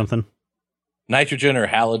 Nitrogen like, or something? Nitrogen or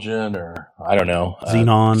halogen or I don't know.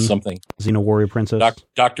 Xenon. Something. Xeno Warrior Princess?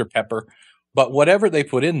 Dr. Pepper. But whatever they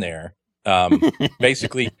put in there,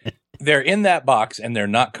 basically, they're in that box and they're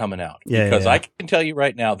not coming out. Yeah, because yeah. I can tell you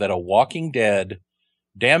right now that a Walking Dead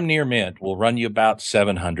damn near mint will run you about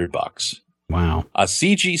 $700. Wow. The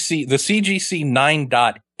CGC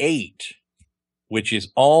 9.8, which is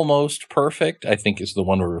almost perfect, I think is the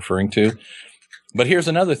one we're referring to. But here's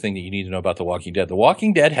another thing that you need to know about The Walking Dead. The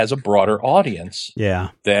Walking Dead has a broader audience Yeah.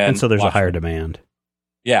 than And so there's a Watchmen. higher demand.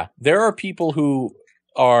 Yeah, there are people who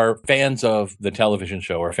are fans of the television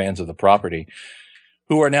show or fans of the property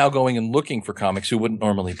who are now going and looking for comics who wouldn't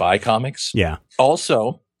normally buy comics. Yeah.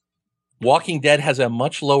 Also, Walking Dead has a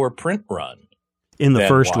much lower print run. In the than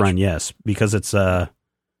first Watchmen. run, yes, because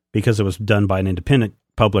it was done by an independent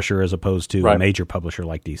publisher as opposed to a Right. major publisher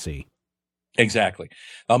like DC. Exactly.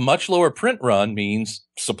 A much lower print run means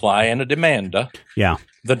supply and a demand. Yeah.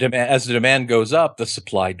 As the demand goes up, the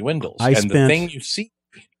supply dwindles. I the spent- thing you see,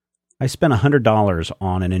 I spent $100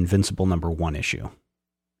 on an Invincible #1 issue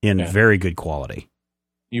in Yeah. very good quality.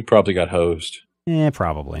 you probably got hosed.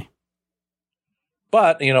 Probably.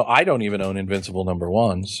 But, I don't even own Invincible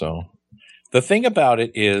 #1. So the thing about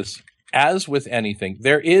it is, as with anything,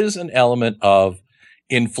 there is an element of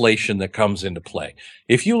inflation that comes into play.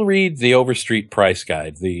 If you read the Overstreet Price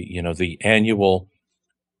Guide, the annual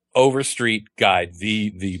Overstreet Guide,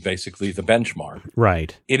 the basically the benchmark,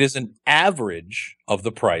 Right. it is an average of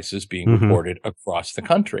the prices being Mhm. reported across the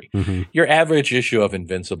country. Mm-hmm. Your average issue of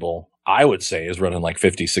Invincible, I would say, is running like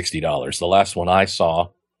 $50, $60. The last one I saw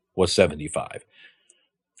was $75.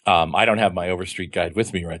 I don't have my Overstreet Guide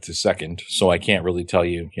with me right this second, so I can't really tell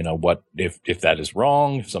you, what if that is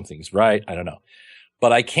wrong, if something's right. I don't know.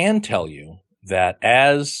 But I can tell you that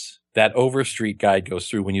as that Overstreet Guide goes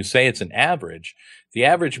through, when you say it's an average, the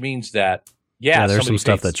average means that, Yeah, there's some somebody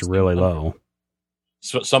stuff paid that's really $1,600. low.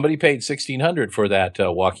 So somebody paid $1,600 for that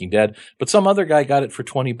Walking Dead, but some other guy got it for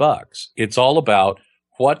 $20. It's all about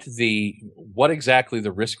what exactly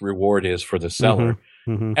the risk reward is for the seller,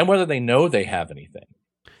 Mm-hmm. and whether they know they have anything.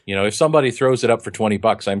 If somebody throws it up for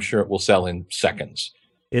 $20, I'm sure it will sell in seconds,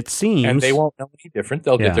 It seems, and they won't know any different.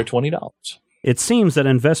 They'll Yeah. get their $20. It seems that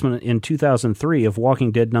investment in 2003 of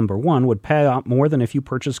Walking Dead #1 would pay out more than if you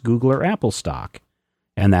purchase Google or Apple stock.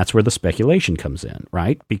 And that's where the speculation comes in,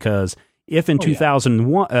 right? Because if in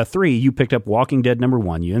 2003 you picked up Walking Dead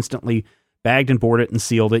 #1, you instantly bagged and boarded it and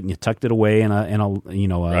sealed it, and you tucked it away in a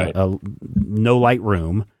Right. no light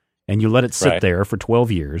room, and you let it sit there for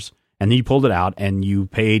 12 years, and then you pulled it out and you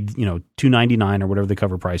paid, $2.99 or whatever the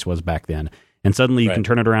cover price was back then, and suddenly you can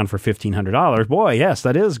turn it around for $1,500. Boy, yes,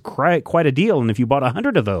 that is quite a deal. And if you bought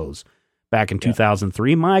 100 of those back in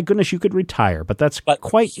 2003, my goodness, you could retire. But that's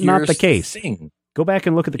quite not the case. Go back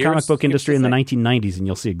and look at the comic book industry in the 1990s, and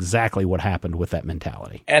you'll see exactly what happened with that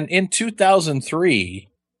mentality. And in 2003,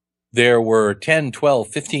 there were 10, 12,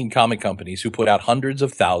 15 comic companies who put out hundreds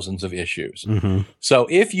of thousands of issues. Mm-hmm. So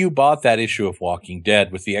if you bought that issue of Walking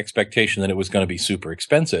Dead with the expectation that it was going to be super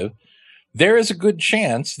expensive, there is a good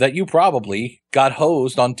chance that you probably got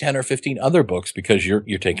hosed on 10 or 15 other books because you're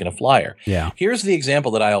taking a flyer. Yeah. Here's the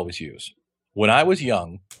example that I always use. When I was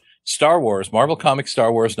young, Star Wars, Marvel Comics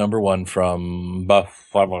Star Wars #1 from June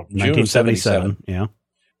of 1977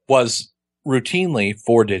 was routinely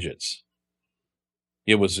 4 digits.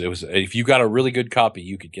 It was if you got a really good copy,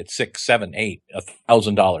 you could get $600, $700, $800,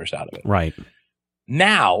 $1,000 out of it. Right.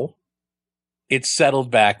 Now it's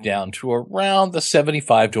settled back down to around the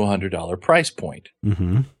 $75 to $100 price point.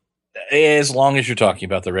 Mm-hmm. As long as you're talking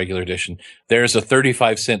about the regular edition. There's a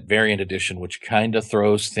 35-cent variant edition, which kind of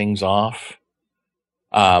throws things off.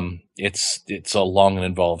 It's a long and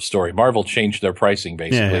involved story. Marvel changed their pricing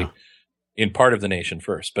basically in part of the nation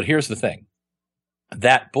first. But here's the thing.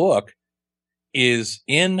 That book is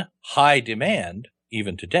in high demand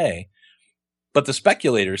even today, but the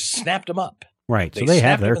speculators snapped them up. Right. So they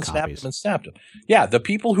have their copies. Snapped them. Yeah. The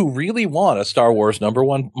people who really want a Star Wars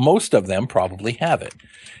 #1, most of them probably have it.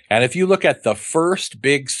 And if you look at the first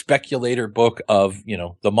big speculator book of,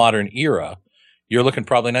 the modern era, you're looking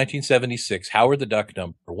probably 1976, Howard the Duck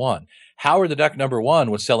 #1. Howard the Duck #1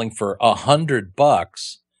 was selling for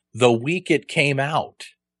 $100 the week it came out.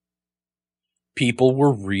 People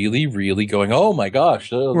were really, really going, oh my gosh,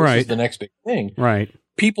 this is the next big thing. Right.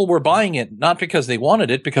 People were buying it not because they wanted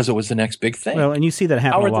it, because it was the next big thing. Well, and you see that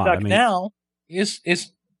happen Howard a lot. the Duck now is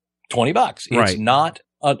 $20. It's not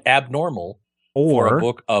abnormal for a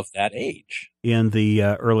book of that age. In the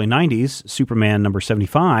early 90s, Superman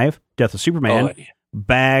 #75, Death of Superman,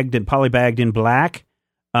 polybagged in black.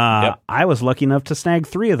 I was lucky enough to snag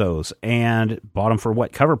 3 of those and bought them for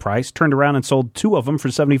cover price, turned around and sold 2 of them for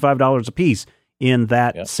 $75 a piece in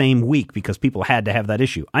that same week because people had to have that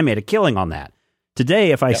issue. I made a killing on that.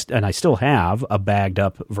 Today, and I still have a bagged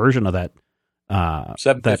up version of that.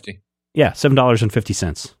 $7.50.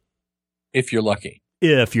 $7.50. If you're lucky.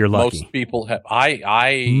 Most people have.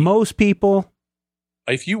 Most people.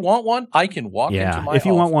 If you want one, I can walk into my office. If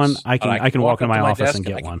you want one, I can walk into my office and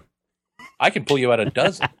get one. I can pull you out a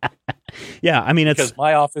dozen. Yeah, I mean, it's because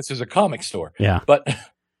my office is a comic store. Yeah. But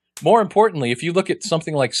more importantly, if you look at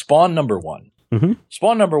something like Spawn #1,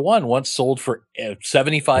 Spawn #1 once sold for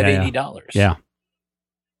 $75, $80. Yeah.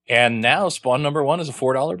 And now Spawn #1 is a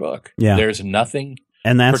 $4 book. Yeah. There's nothing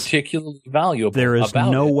particularly valuable There's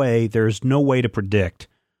no way to predict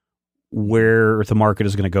where the market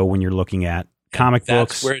is going to go when you're looking at comic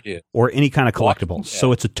books or any kind of collectibles.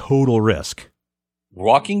 So it's a total risk.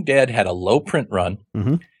 Walking Dead had a low print run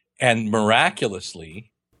and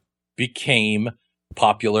miraculously became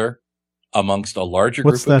popular amongst a larger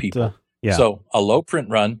group of people. So a low print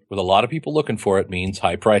run with a lot of people looking for it means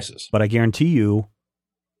high prices. But I guarantee you,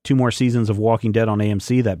 2 more seasons of Walking Dead on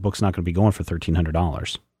AMC, that book's not going to be going for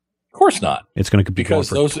 $1,300. Of course not. It's going to be going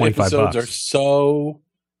for $25. Because those episodes are so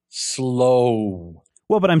slow.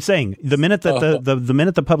 Well, but I'm saying the minute that the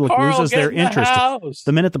minute the public loses their interest,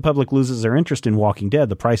 the minute the public loses their interest in Walking Dead,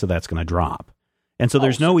 the price of that's going to drop. And so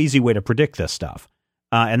there's no easy way to predict this stuff.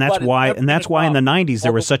 And that's why in the 90s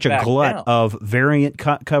there was such a glut of variant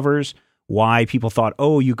covers. Why people thought,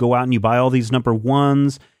 you go out and you buy all these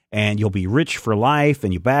 #1s and you'll be rich for life,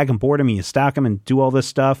 and you bag them, board them, and you stock them and do all this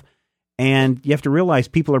stuff. And you have to realize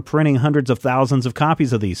people are printing hundreds of thousands of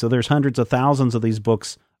copies of these. So there's hundreds of thousands of these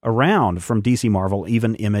books around from DC, Marvel,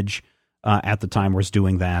 even Image at the time was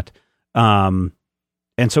doing that. And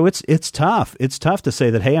so it's tough. It's tough to say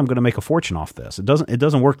that, hey, I'm going to make a fortune off this. It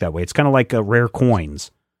doesn't work that way. It's kind of like rare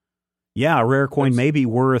coins. Yeah, a rare coin may be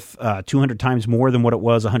worth 200 times more than what it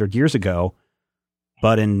was 100 years ago,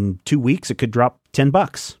 but in 2 weeks it could drop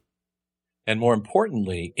 $10. And more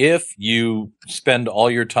importantly, if you spend all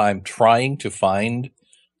your time trying to find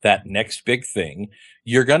that next big thing,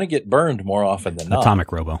 you're going to get burned more often than not.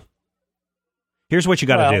 Atomic Robo. Here's what you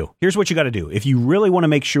got to do. Here's what you got to do. If you really want to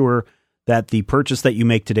make sure that the purchase that you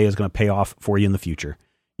make today is going to pay off for you in the future,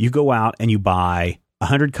 you go out and you buy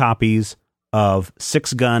 100 copies of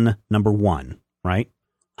Six Gun #1, right?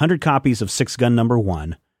 100 copies of Six Gun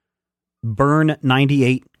 #1. Burn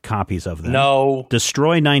 98 copies of them. No.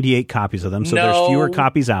 Destroy 98 copies of them so there's fewer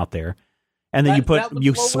copies out there. And then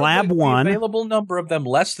you lower slab the one. Available number of them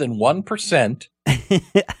less than 1%.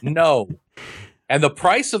 No. And the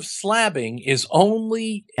price of slabbing is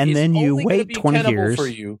only and then you only wait be 20 years for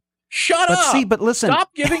you. Shut up. But listen.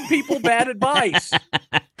 Stop giving people bad advice.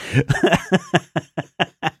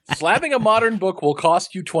 Slabbing a modern book will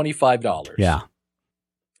cost you $25. Yeah.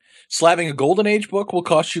 Slabbing a Golden Age book will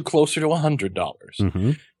cost you closer to $100.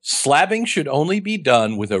 Mm-hmm. Slabbing should only be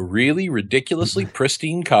done with a really ridiculously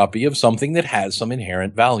pristine copy of something that has some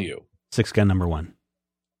inherent value. Six Gun #1.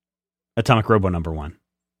 Atomic Robo #1.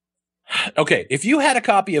 Okay, if you had a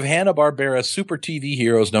copy of Hanna-Barbera's Super TV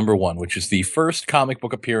Heroes #1, which is the first comic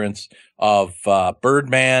book appearance of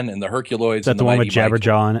Birdman and the Herculoids. Is that the one with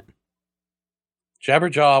Jabberjaw in it?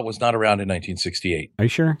 Jabberjaw was not around in 1968. Are you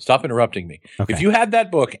sure? Stop interrupting me. Okay. If you had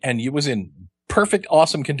that book and it was in perfect,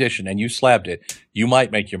 awesome condition and you slabbed it, you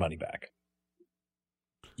might make your money back.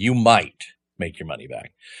 You might make your money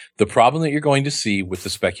back. The problem that you're going to see with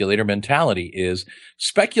the speculator mentality is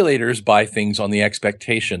speculators buy things on the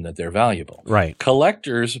expectation that they're valuable. Right.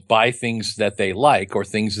 Collectors buy things that they like or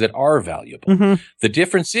things that are valuable. Mm-hmm. The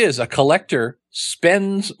difference is a collector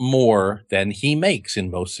spends more than he makes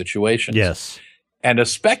in most situations. Yes. And a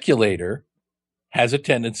speculator has a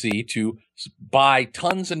tendency to buy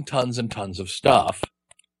tons and tons and tons of stuff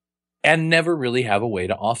and never really have a way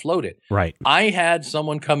to offload it. Right. I had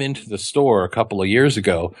someone come into the store a couple of years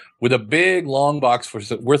ago with a big long box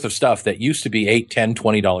worth of stuff that used to be $8, $10,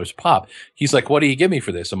 $20 a pop. He's like, what do you give me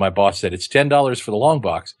for this? And my boss said, it's $10 for the long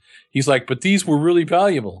box. He's like, but these were really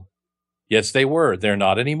valuable. Yes, they were. They're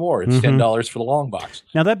not anymore. It's $10 for the long box.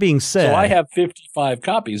 Now, that being said, so I have 55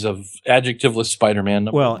 copies of Adjectiveless Spider-Man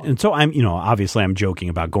 #1. And so obviously I'm joking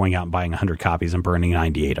about going out and buying 100 copies and burning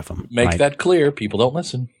 98 of them. Make right? that clear. People don't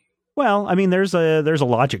listen. Well, I mean, there's a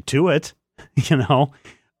logic to it,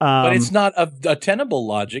 but it's not a tenable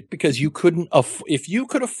logic because you couldn't. If you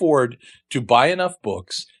could afford to buy enough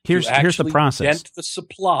books, here's the process. Dent the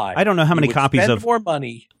supply. I don't know how many copies of more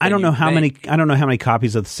money. I don't know how many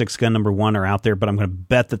copies of the Six Gun #1 are out there, but I'm going to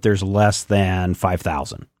bet that there's less than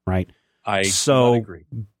 5,000. Right? I agree.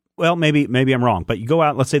 Well, maybe I'm wrong, but you go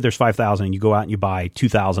out. Let's say there's 5,000, and you go out and you buy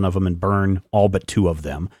 2,000 of them and burn all but 2 of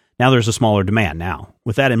them. Now there's a smaller demand. Now,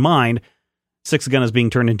 with that in mind, Six Gun is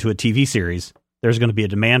being turned into a TV series. There's going to be a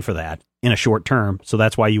demand for that in a short term. So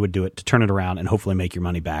that's why you would do it, to turn it around and hopefully make your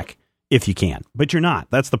money back if you can. But you're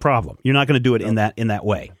not. That's the problem. You're not going to do it in that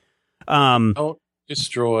way. Don't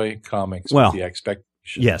destroy comics with the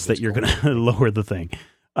expectation. Yes, that you're going to lower the thing.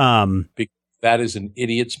 That is an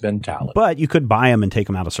idiot's mentality. But you could buy them and take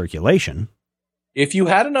them out of circulation. If you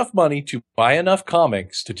had enough money to buy enough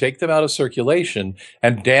comics to take them out of circulation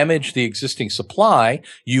and damage the existing supply,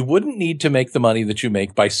 you wouldn't need to make the money that you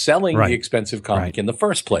make by selling the expensive comic in the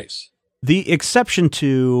first place. The exception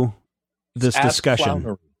to this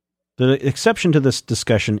discussion,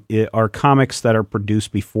 are comics that are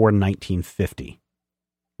produced before 1950,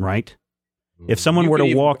 right? If someone were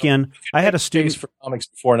to walk in, I had a student for comics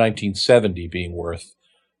before 1970 being worth,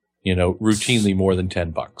 routinely more than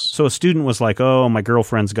 $10. So a student was like, "Oh, my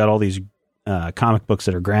girlfriend's got all these comic books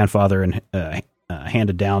that her grandfather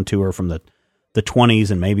handed down to her from the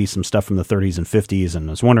 20s and maybe some stuff from the 30s and 50s, and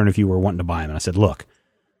I was wondering if you were wanting to buy them." And I said, "Look,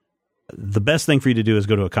 the best thing for you to do is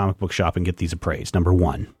go to a comic book shop and get these appraised. Number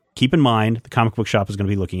one, keep in mind the comic book shop is going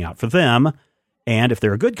to be looking out for them, and if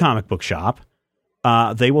they're a good comic book shop,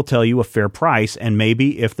 they will tell you a fair price, and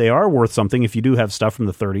maybe if they are worth something, if you do have stuff from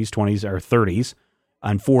the 30s, 20s, or 30s,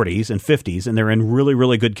 and 40s and 50s, and they're in really,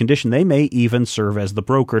 really good condition, they may even serve as the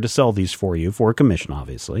broker to sell these for you for a commission,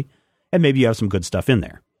 obviously, and maybe you have some good stuff in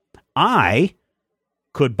there. I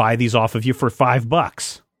could buy these off of you for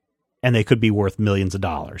 $5, and they could be worth millions of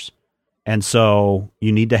dollars. And so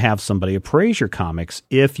you need to have somebody appraise your comics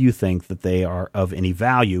if you think that they are of any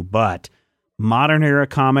value. But modern era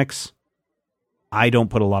comics, I don't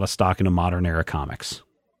put a lot of stock into modern era comics.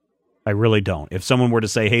 I really don't. If someone were to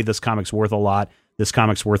say, hey, this comic's worth a lot, this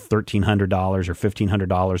comic's worth $1,300 or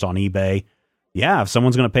 $1,500 on eBay, yeah, if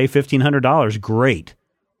someone's going to pay $1,500, great.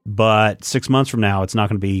 But 6 months from now, it's not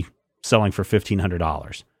going to be selling for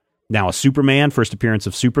 $1,500. Now, a Superman, first appearance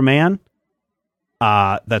of Superman,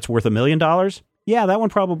 that's worth $1 million. Yeah, that one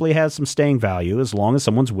probably has some staying value as long as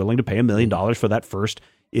someone's willing to pay $1 million for that first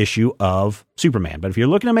issue of Superman. But if you're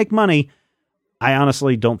looking to make money, I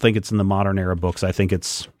honestly don't think it's in the modern era books. I think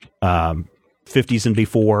it's 50s and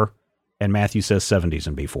before, and Matthew says 70s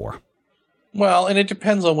and before. Well, and it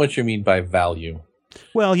depends on what you mean by value.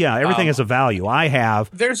 Well, yeah, everything has a value. I have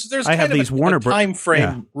these Warner time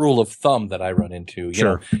frame rule of thumb that I run into. You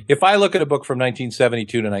know, if I look at a book from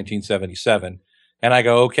 1972 to 1977, and I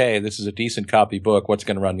go, okay, this is a decent copy book. What's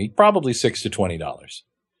going to run me? Probably $6 to $20.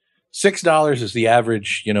 $6 is the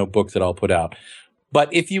average, book that I'll put out.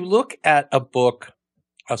 But if you look at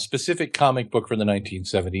a specific comic book from the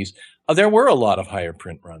 1970s, there were a lot of higher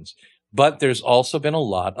print runs. But there's also been a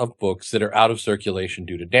lot of books that are out of circulation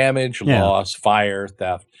due to damage, loss, fire,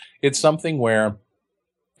 theft. It's something where,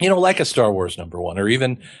 like a Star Wars #1 or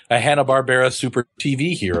even a Hanna-Barbera Super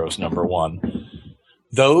TV Heroes #1,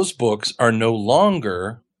 those books are no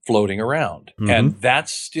longer floating around. Mm-hmm. And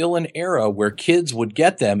that's still an era where kids would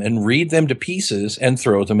get them and read them to pieces and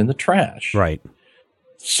throw them in the trash. Right.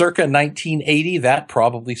 Circa 1980, that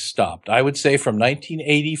probably stopped. I would say from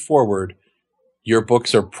 1980 forward, your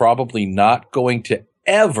books are probably not going to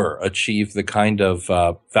ever achieve the kind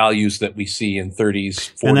of values that we see in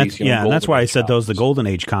 30s, 40s. And that's why I said those the Golden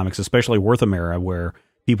Age comics, especially Wortham era, where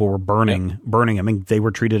people were burning. I mean, they were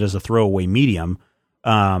treated as a throwaway medium.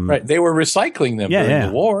 Right. They were recycling them during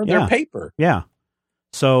the war. They're paper. Yeah.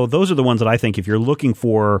 So those are the ones that I think if you're looking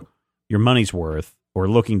for your money's worth or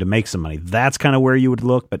looking to make some money, that's kind of where you would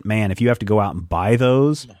look. But man, if you have to go out and buy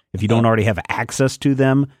those, if you don't already have access to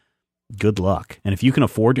them, good luck. And if you can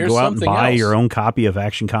afford to go out and buy your own copy of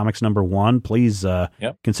Action Comics #1, please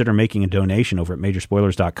consider making a donation over at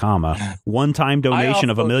Majorspoilers.com. A one-time donation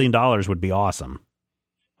of $1 million would be awesome.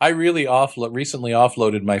 I really recently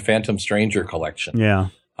offloaded my Phantom Stranger collection. Yeah.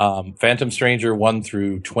 Phantom Stranger 1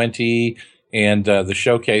 through 20 and the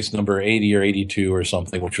showcase number 80 or 82 or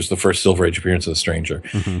something, which was the first Silver Age appearance of the Stranger.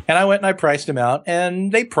 Mm-hmm. And I went and I priced them out,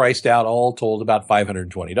 and they priced out all told about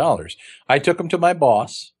 $520. I took them to my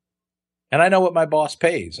boss. And I know what my boss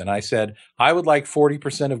pays. And I said, I would like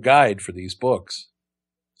 40% of guide for these books.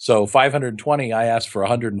 So 520, I asked for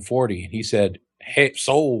 140. And he said, hey,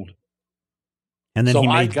 sold. And then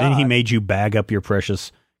he made you bag up your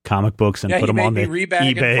precious comic books and put them on the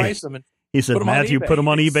eBay. And price them and he said, Matthew, put them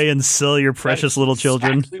on eBay and sell your precious little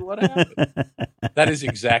children. Exactly what happened. That is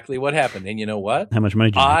exactly what happened. And you know what? How much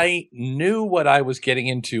money did you make? I knew what I was getting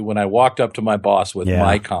into when I walked up to my boss with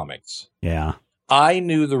my comics. Yeah. I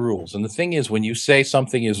knew the rules. And the thing is, when you say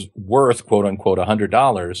something is worth, quote unquote,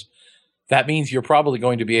 $100, that means you're probably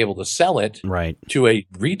going to be able to sell it to a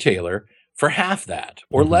retailer for half that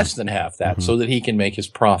or less than half that so that he can make his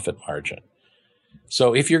profit margin.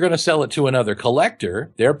 So if you're going to sell it to another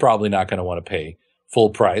collector, they're probably not going to want to pay full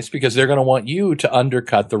price because they're going to want you to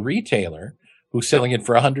undercut the retailer who's selling it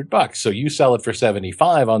for $100. So you sell it for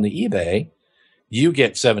 $75 on the eBay, you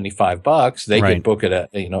get $75. They get book at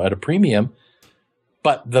a premium.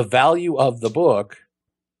 But the value of the book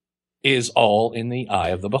is all in the eye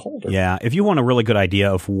of the beholder. Yeah, if you want a really good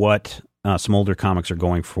idea of what some older comics are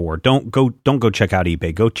going for, don't go check out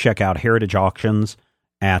eBay. Go check out Heritage Auctions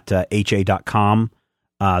at ha.com.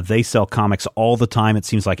 They sell comics all the time. It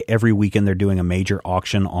seems like every weekend they're doing a major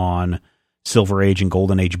auction on Silver Age and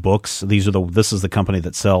Golden Age books. This is the company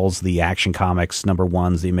that sells the Action Comics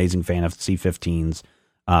 #1s, the Amazing Fantasy 15s,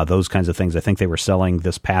 those kinds of things. I think they were selling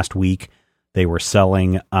this past week. They were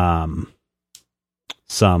selling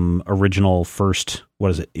some original first,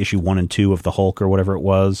 issue 1 and 2 of the Hulk or whatever it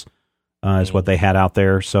was, is what they had out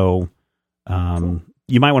there. So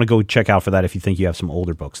you might want to go check out for that if you think you have some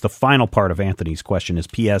older books. The final part of Anthony's question is,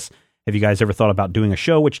 P.S., have you guys ever thought about doing a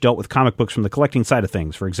show which dealt with comic books from the collecting side of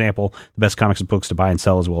things? For example, the best comics and books to buy and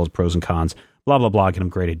sell as well as pros and cons, blah, blah, blah, get them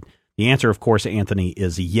graded. The answer, of course, Anthony,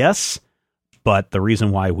 is yes, but the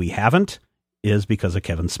reason why we haven't is because of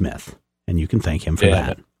Kevin Smith. And you can thank him for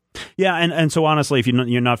that. Yeah, and so honestly, if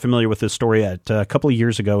you're not familiar with this story, a couple of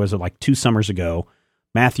years ago, is it like 2 summers ago,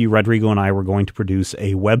 Matthew, Rodrigo, and I were going to produce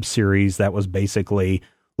a web series that was basically,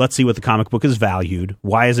 let's see what the comic book is valued.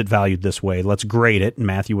 Why is it valued this way? Let's grade it. And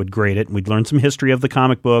Matthew would grade it, and we'd learn some history of the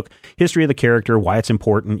comic book, history of the character, why it's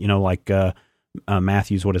important. Like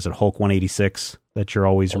Matthew's, what is it, Hulk 186 that you're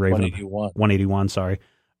always raving about? 181, sorry.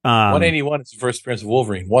 181 is the first appearance of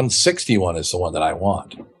Wolverine. 161 is the one that I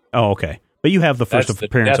want. Oh, okay. But you have the first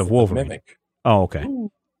appearance of Wolverine. Oh, okay.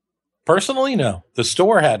 Personally, no. The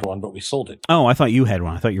store had one, but we sold it. Oh, I thought you had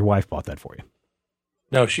one. I thought your wife bought that for you.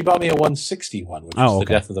 No, she bought me a 161, which is the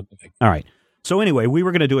death of the Mimic. All right. So anyway, we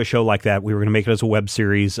were going to do a show like that. We were going to make it as a web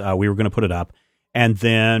series. We were going to put it up. And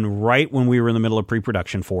then right when we were in the middle of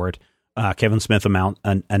pre-production for it, Kevin Smith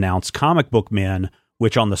announced Comic Book Men,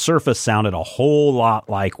 which on the surface sounded a whole lot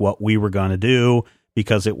like what we were going to do,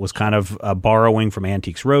 because it was kind of borrowing from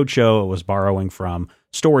Antiques Roadshow. It was borrowing from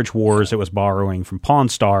Storage Wars. It was borrowing from Pawn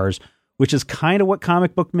Stars, which is kind of what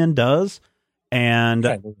Comic Book Men does. And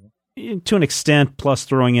to an extent, plus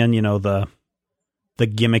throwing in, the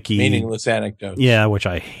gimmicky, meaningless anecdotes. Yeah, which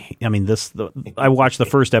I watched the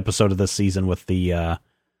first episode of this season with the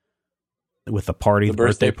with the party, the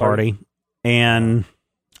birthday party. And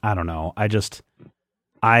I don't know.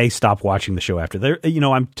 I stopped watching the show after there.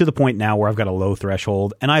 I'm to the point now where I've got a low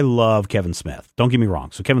threshold, and I love Kevin Smith. Don't get me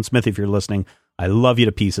wrong. So Kevin Smith, if you're listening, I love you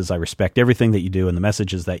to pieces. I respect everything that you do and the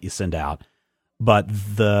messages that you send out. But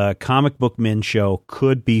the Comic Book Men show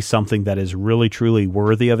could be something that is really, truly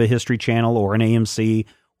worthy of a History Channel or an AMC,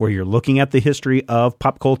 where you're looking at the history of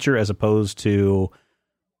pop culture as opposed to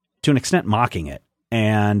an extent, mocking it.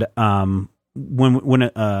 And when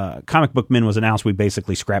Comic Book Men was announced, we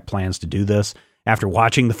basically scrapped plans to do this. After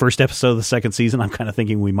watching the first episode of the second season, I'm kind of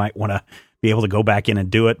thinking we might want to be able to go back in and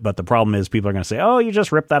do it. But the problem is people are going to say, oh, you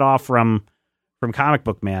just ripped that off from Comic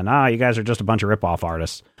Book Man. You guys are just a bunch of rip-off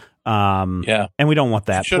artists. Yeah. And we don't want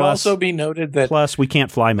that. It should also be noted that plus we can't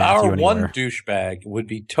fly Matthew our anywhere. one douchebag would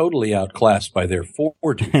be totally outclassed by their 4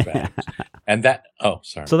 douchebags. And that,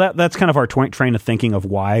 sorry. So that's kind of our train of thinking of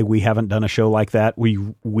why we haven't done a show like that.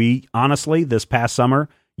 We honestly, this past summer,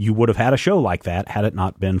 you would have had a show like that had it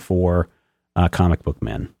not been for Comic Book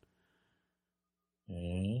Men.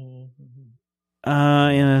 That's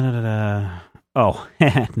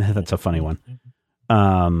a funny one.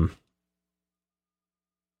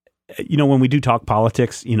 When we do talk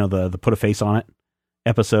politics, the Put a Face on It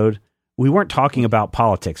episode, we weren't talking about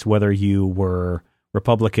politics, whether you were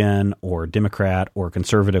Republican or Democrat or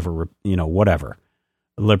conservative or, whatever,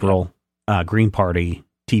 liberal, Green Party,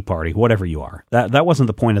 Tea Party, whatever you are. That wasn't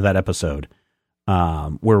the point of that episode,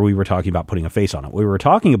 where we were talking about putting a face on it. What we were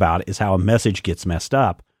talking about is how a message gets messed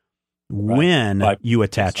up when you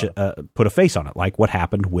attach put a face on it, like what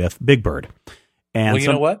happened with Big Bird. And well,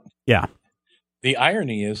 you know what? Yeah. The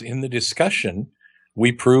irony is, in the discussion,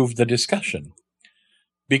 we proved the discussion.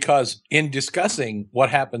 Because in discussing what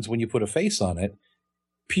happens when you put a face on it,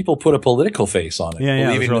 people put a political face on it.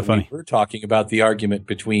 Yeah, it was really funny. We're talking about the argument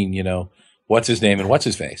between, what's his name and what's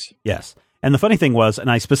his face. Yes. And the funny thing was, and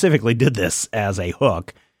I specifically did this as a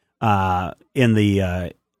hook, in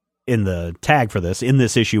the tag for this, in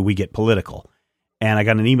this issue, we get political. And I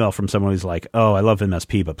got an email from someone who's like, oh, I love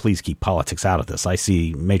MSP, but please keep politics out of this. I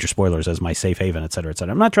see Major Spoilers as my safe haven, et cetera, et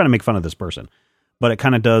cetera. I'm not trying to make fun of this person, but it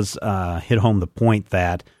kind of does hit home the point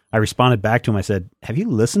that I responded back to him. I said, have you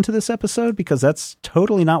listened to this episode? Because that's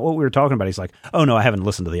totally not what we were talking about. He's like, oh, no, I haven't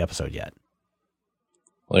listened to the episode yet.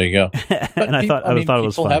 There you go. And I thought it was funny.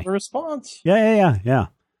 People have a response. Yeah.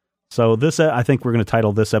 So this, I think we're going to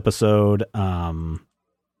title this episode,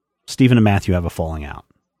 Stephen and Matthew Have a Falling Out.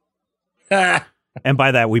 And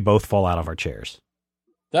by that, we both fall out of our chairs.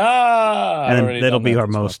 And that'll be our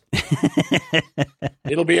most.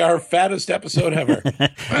 It'll be our fattest episode ever.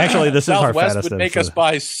 Actually, this is our fattest Southwest would make episode. us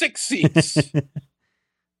buy 6 seats.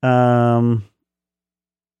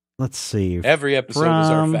 Let's see. Every episode is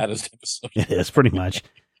our fattest episode. It is, pretty much.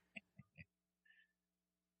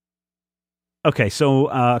 Okay, so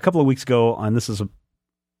a couple of weeks ago, and this is a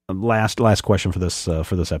last question for this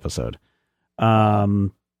episode.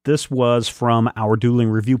 This was from our Dueling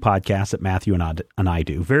Review podcast that Matthew and I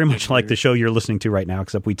do. Very much like the show you're listening to right now,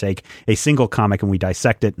 except we take a single comic and we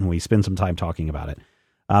dissect it and we spend some time talking about it.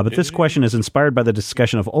 But this question is inspired by the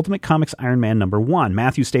discussion of Ultimate Comics Iron Man #1.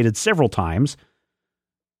 Matthew stated several times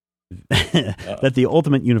that the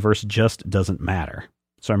Ultimate Universe just doesn't matter.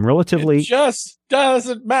 So I'm relatively... It just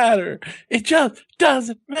doesn't matter. It just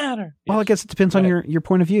doesn't matter. Well, I guess it depends on your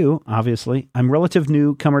point of view, obviously. I'm relative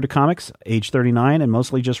newcomer to comics, age 39, and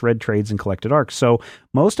mostly just read trades and collected arcs. So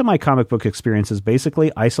most of my comic book experience is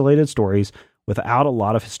basically isolated stories without a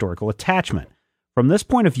lot of historical attachment. From this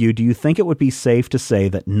point of view, do you think it would be safe to say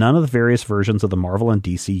that none of the various versions of the Marvel and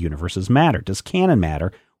DC universes matter? Does canon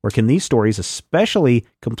matter? Or can these stories, especially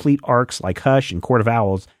complete arcs like Hush and Court of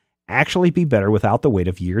Owls, actually be better without the weight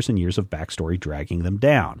of years and years of backstory dragging them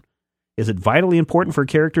down? Is it vitally important for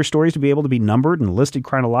character stories to be able to be numbered and listed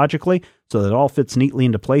chronologically so that it all fits neatly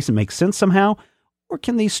into place and makes sense somehow? Or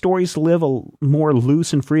can these stories live a more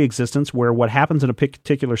loose and free existence where what happens in a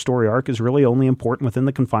particular story arc is really only important within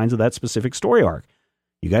the confines of that specific story arc?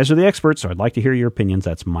 You guys are the experts, so I'd like to hear your opinions.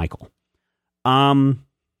 That's Michael.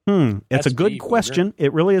 It's a good question.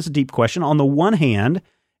 It really is a deep question. On the one hand,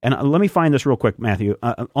 and let me find this real quick, Matthew.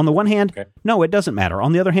 On the one hand, no, it doesn't matter.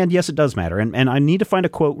 On the other hand, yes, it does matter. And I need to find a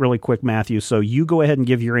quote really quick, Matthew. So you go ahead and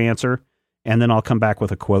give your answer, and then I'll come back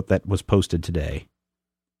with a quote that was posted today.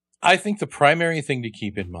 I think the primary thing to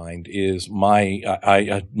keep in mind is my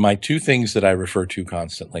 2 things that I refer to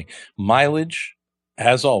constantly. Mileage,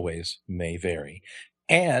 as always, may vary.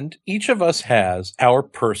 And each of us has our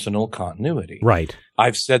personal continuity. Right.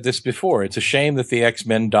 I've said this before. It's a shame that the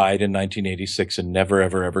X-Men died in 1986 and never,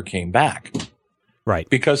 ever, ever came back. Right.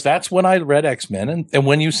 Because that's when I read X-Men. And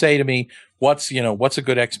when you say to me, what's a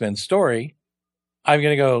good X-Men story? I'm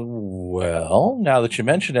going to go, well, now that you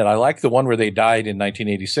mention it, I like the one where they died in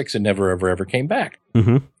 1986 and never, ever, ever came back.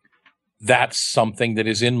 Mm-hmm. That's something that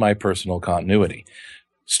is in my personal continuity.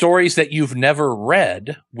 Stories that you've never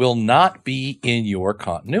read will not be in your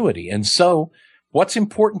continuity. And so what's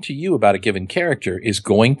important to you about a given character is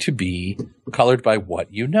going to be colored by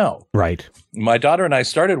what you know. Right. My daughter and I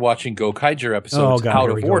started watching Gokaiger episodes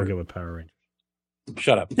out of order. Go with Power Rangers.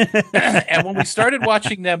 Shut up. And when we started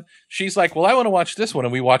watching them, she's like, well, I want to watch this one.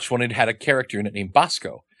 And we watched one. It had a character in it named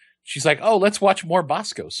Bosco. She's like, oh, let's watch more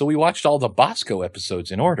Bosco. So we watched all the Bosco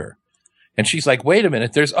episodes in order. And she's like, wait a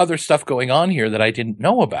minute, there's other stuff going on here that I didn't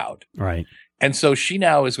know about. Right. And so she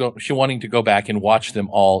now is she wanting to go back and watch them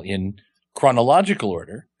all in chronological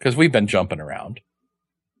order, because we've been jumping around,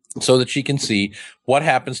 so that she can see what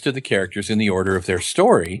happens to the characters in the order of their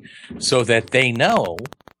story, so that they know,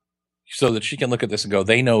 so that she can look at this and go,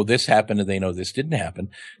 they know this happened and they know this didn't happen.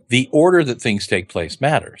 The order that things take place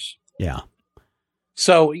matters. Yeah.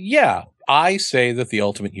 So, yeah, I say that the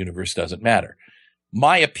Ultimate Universe doesn't matter.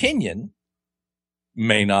 My opinion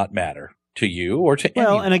may not matter to you or to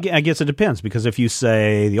anyone. Well, and I guess it depends, because if you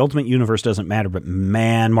say the Ultimate Universe doesn't matter, but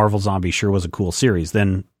man, Marvel Zombies sure was a cool series,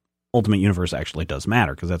 then Ultimate Universe actually does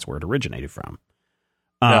matter, because that's where it originated from.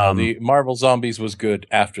 No, the Marvel Zombies was good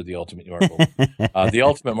after the Ultimate Marvel. The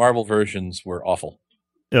Ultimate Marvel versions were awful.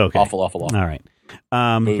 Okay. Awful. All right.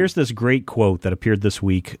 Here's this great quote that appeared this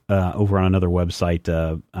week over on another website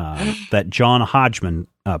that John Hodgman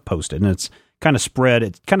posted, and it's kind of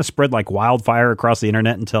spread like wildfire across the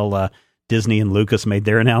internet until Disney and Lucas made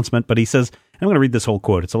their announcement. But he says, I'm going to read this whole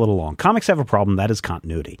quote. It's a little long. Comics have a problem. That is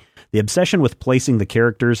continuity. The obsession with placing the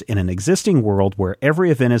characters in an existing world where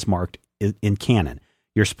every event is marked in canon.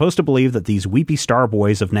 You're supposed to believe that these weepy star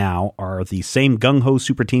boys of now are the same gung-ho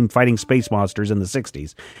super team fighting space monsters in the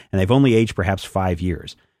 60s, and they've only aged perhaps 5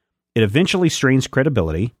 years. It eventually strains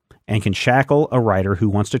credibility and can shackle a writer who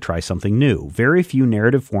wants to try something new. Very few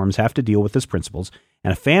narrative forms have to deal with this principles,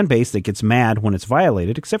 and a fan base that gets mad when it's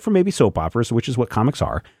violated, except for maybe soap operas, which is what comics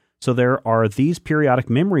are. So there are these periodic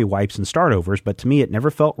memory wipes and startovers, but to me it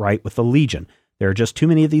never felt right with the Legion. There are just too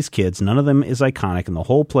many of these kids, none of them is iconic, and the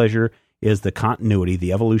whole pleasure is the continuity,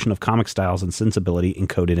 the evolution of comic styles and sensibility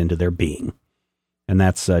encoded into their being. And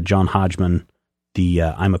that's John Hodgman, the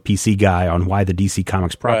I'm a PC guy, on why the DC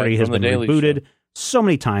Comics property has been rebooted so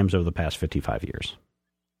many times over the past 55 years.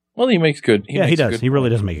 Well, he makes good. He does. He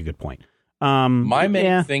really does make a good point. My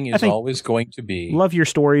main thing is always going to be love your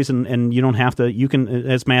stories, and you don't have to. You can,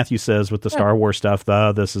 as Matthew says with the Star Wars stuff,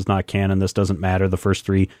 this is not canon. This doesn't matter. The first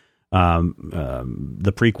three,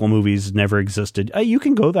 the prequel movies never existed. You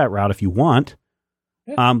can go that route if you want.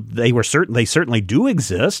 Yeah. They certainly do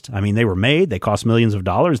exist. I mean, they were made. They cost millions of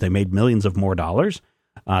dollars. They made millions of more dollars.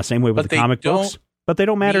 Same way with the comic books. But they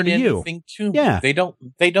don't matter to you. Yeah. They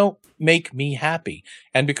don't make me happy.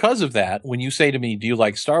 And because of that, when you say to me, do you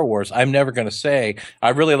like Star Wars? I'm never going to say, I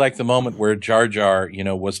really like the moment where Jar Jar,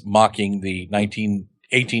 was mocking the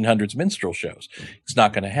 1800s minstrel shows. It's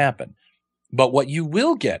not going to happen. But what you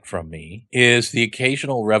will get from me is the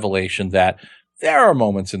occasional revelation that there are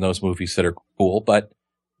moments in those movies that are cool, but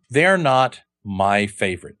they're not my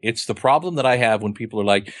favorite. It's the problem that I have when people are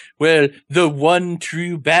like, well, the one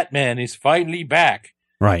true Batman is finally back.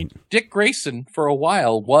 Right. Dick Grayson, for a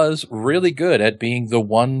while, was really good at being the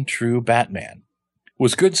one true Batman.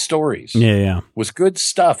 Was good stories. Yeah. Was good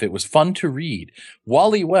stuff. It was fun to read.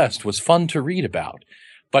 Wally West was fun to read about.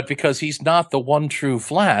 But because he's not the one true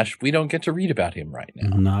Flash, we don't get to read about him right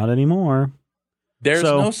now. Not anymore. There's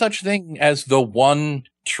no such thing as the one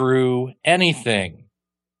true anything.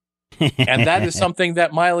 And that is something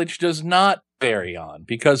that mileage does not vary on,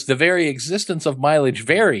 because the very existence of mileage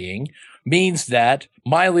varying means that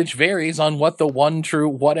mileage varies on what the one true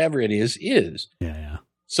whatever it is. Yeah.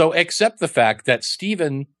 So accept the fact that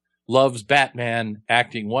Steven loves Batman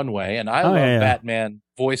acting one way, and I love Batman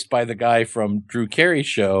voiced by the guy from Drew Carey's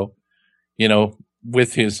show,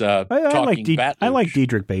 with his talking Bat. I like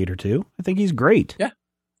Diedrich Bader too. I think he's great. Yeah.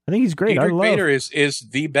 I think he's great. Diedrich Bader is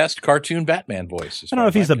the best cartoon Batman voice. I don't know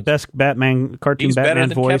if he's the best cartoon he's Batman better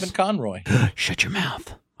than voice. Kevin Conroy. Shut your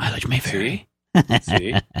mouth. Mileage may vary.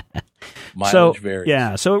 See? Mileage varies.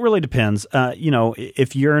 Yeah, so it really depends.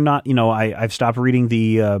 If you're not, I've stopped reading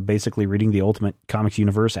basically reading the Ultimate Comics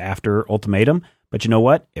universe after Ultimatum. But you know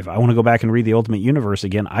what? If I want to go back and read the Ultimate Universe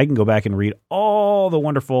again, I can go back and read all the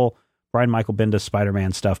wonderful Brian Michael Bendis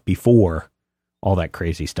Spider-Man stuff before all that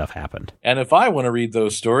crazy stuff happened. And if I want to read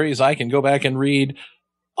those stories, I can go back and read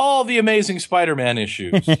all the Amazing Spider-Man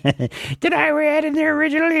issues. Did I read in their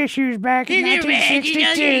original issues back in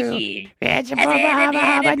 1962?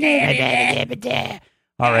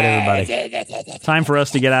 All right, everybody. Time for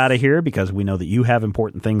us to get out of here because we know that you have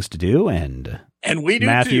important things to do, and we do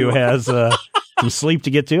Matthew too. has some sleep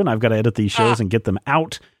to get to, and I've got to edit these shows and get them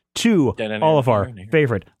out to all of our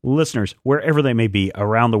favorite listeners, wherever they may be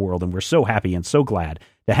around the world. And we're so happy and so glad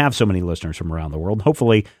to have so many listeners from around the world.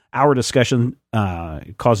 Hopefully, our discussion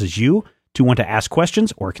causes you to want to ask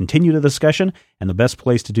questions or continue the discussion. And the best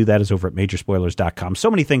place to do that is over at Majorspoilers.com.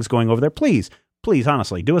 So many things going over there. Please,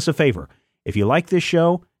 honestly, do us a favor. If you like this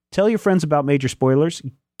show, tell your friends about Major Spoilers.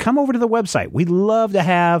 Come over to the website. We love to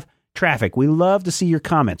have traffic. We love to see your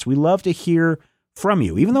comments. We love to hear from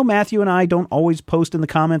you. Even though Matthew and I don't always post in the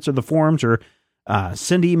comments or the forums or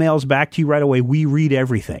send emails back to you right away, we read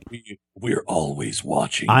everything. We're always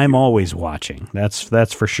watching. I'm always watching.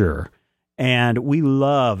 That's for sure. And we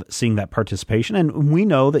love seeing that participation. And we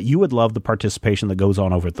know that you would love the participation that goes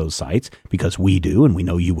on over at those sites because we do, and we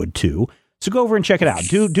know you would too. So go over and check it out.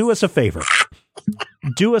 Do us a favor.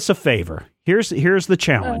 Do us a favor. Here's the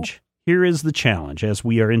challenge. Here is the challenge as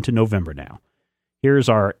we are into November now. Here's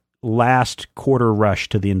our last quarter rush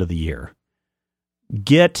to the end of the year.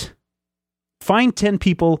 Find 10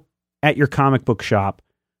 people at your comic book shop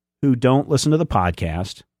who don't listen to the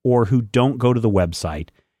podcast or who don't go to the website,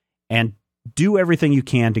 and do everything you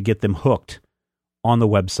can to get them hooked on the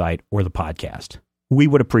website or the podcast. We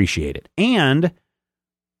would appreciate it. And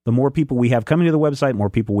the more people we have coming to the website, more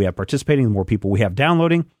people we have participating, the more people we have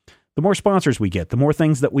downloading, the more sponsors we get, the more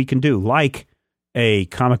things that we can do, like a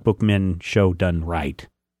Comic Book Men show done right.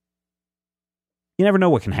 You never know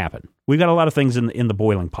what can happen. We've got a lot of things in the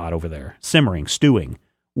boiling pot over there, simmering, stewing,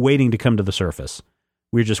 waiting to come to the surface.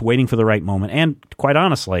 We're just waiting for the right moment. And quite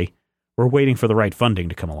honestly, we're waiting for the right funding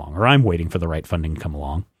to come along, or I'm waiting for the right funding to come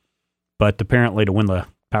along. But apparently to win the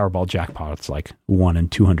Powerball jackpot, it's like 1 in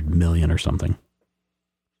 200 million or something.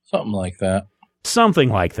 Something like that. Something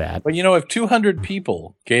like that. But if 200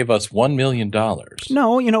 people gave us $1 million.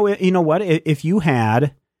 No, you know what? If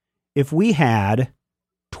we had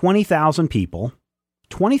 20,000 people,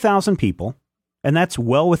 and that's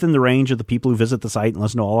well within the range of the people who visit the site and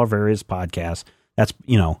listen to all our various podcasts. That's,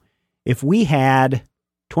 if we had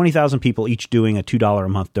 20,000 people each doing a $2 a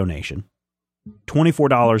month donation,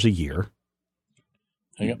 $24 a year,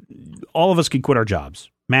 all of us could quit our jobs.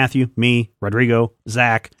 Matthew, me, Rodrigo,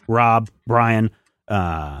 Zach, Rob, Brian,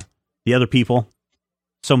 the other people,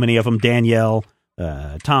 so many of them, Danielle,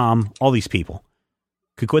 Tom, all these people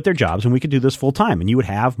could quit their jobs and we could do this full time. And you would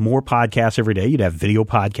have more podcasts every day. You'd have video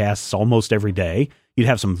podcasts almost every day. You'd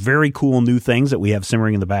have some very cool new things that we have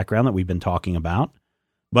simmering in the background that we've been talking about.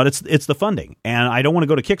 But it's the funding. And I don't want to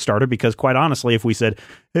go to Kickstarter because, quite honestly, if we said,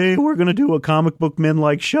 hey, we're going to do a Comic Book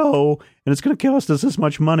Men-like show and it's going to cost us this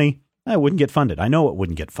much money, it wouldn't get funded. I know it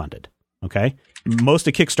wouldn't get funded. Okay? Most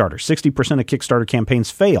of Kickstarter, 60% of Kickstarter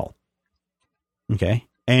campaigns fail. Okay?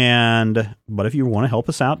 But if you want to help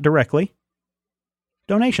us out directly,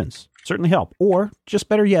 donations certainly help. Or, just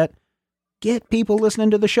better yet, get people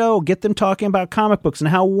listening to the show. Get them talking about comic books and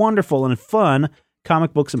how wonderful and fun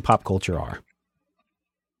comic books and pop culture are.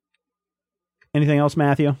 Anything else,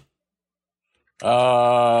 Matthew?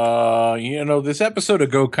 This episode of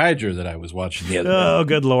Go Kaiger that I was watching the other day. Oh,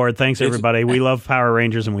 good Lord. Thanks, everybody. We love Power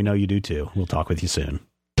Rangers, and we know you do, too. We'll talk with you soon.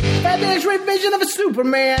 Batman's great vision of a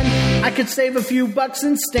Superman. I could save a few bucks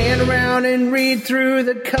and stand around and read through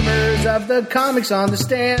the covers of the comics on the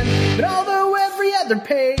stand. But although every other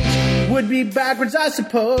page would be backwards, I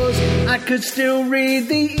suppose, I could still read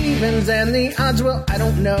the evens and the odds. Well, I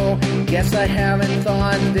don't know. Guess I haven't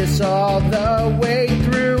thought this all the way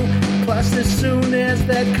through. Plus, as soon as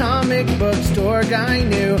that comic book store guy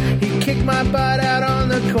knew, he kicked my butt out on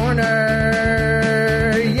the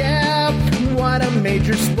corner. Yeah, what a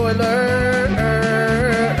major spoiler.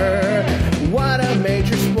 What a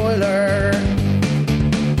major spoiler.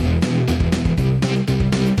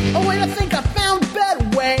 Oh, wait, I think I found a better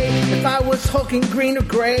way. If I was hulking green or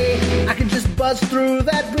gray, I could just buzz through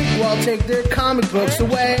that brick wall, take their comic books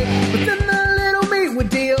away. But then the little meat would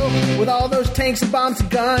deal with all those tanks and bombs and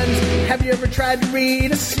guns. Have you ever tried to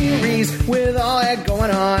read a series with all that going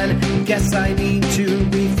on? Guess I need to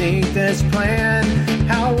rethink this plan.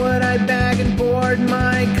 How would I bag and board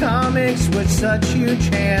my comics with such huge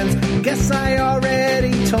hands? Guess I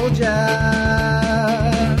already told ya.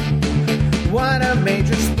 What a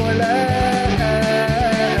major spoiler.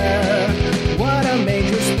 What a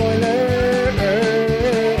major spoiler.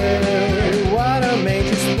 What a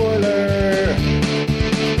major spoiler.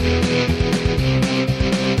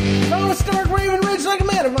 Oh, Stark Raven Ridge like a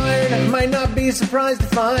man of iron. might not be surprised to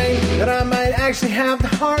find that I might actually have the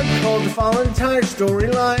heart cold to follow an entire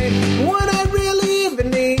storyline. Would I really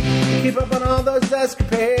even need to keep up on all those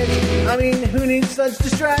escapades? I mean, who needs such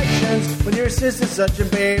distractions when your assistant's such a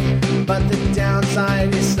babe? But the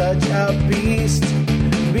downside is such a beast,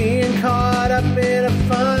 being caught up in a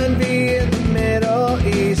fun bee in the Middle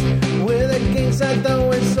East with a king-side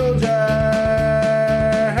throwing soldier.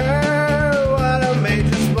 What a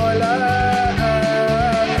major spoiler.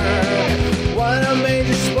 What a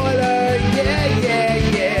major spoiler. Yeah, yeah,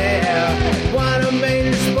 yeah. What a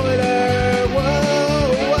major spoiler.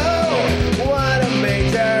 Whoa, whoa. What a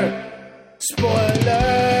major spoiler.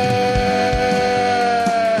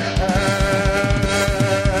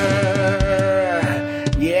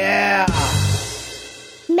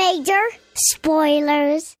 Major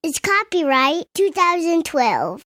Spoilers is copyright 2012.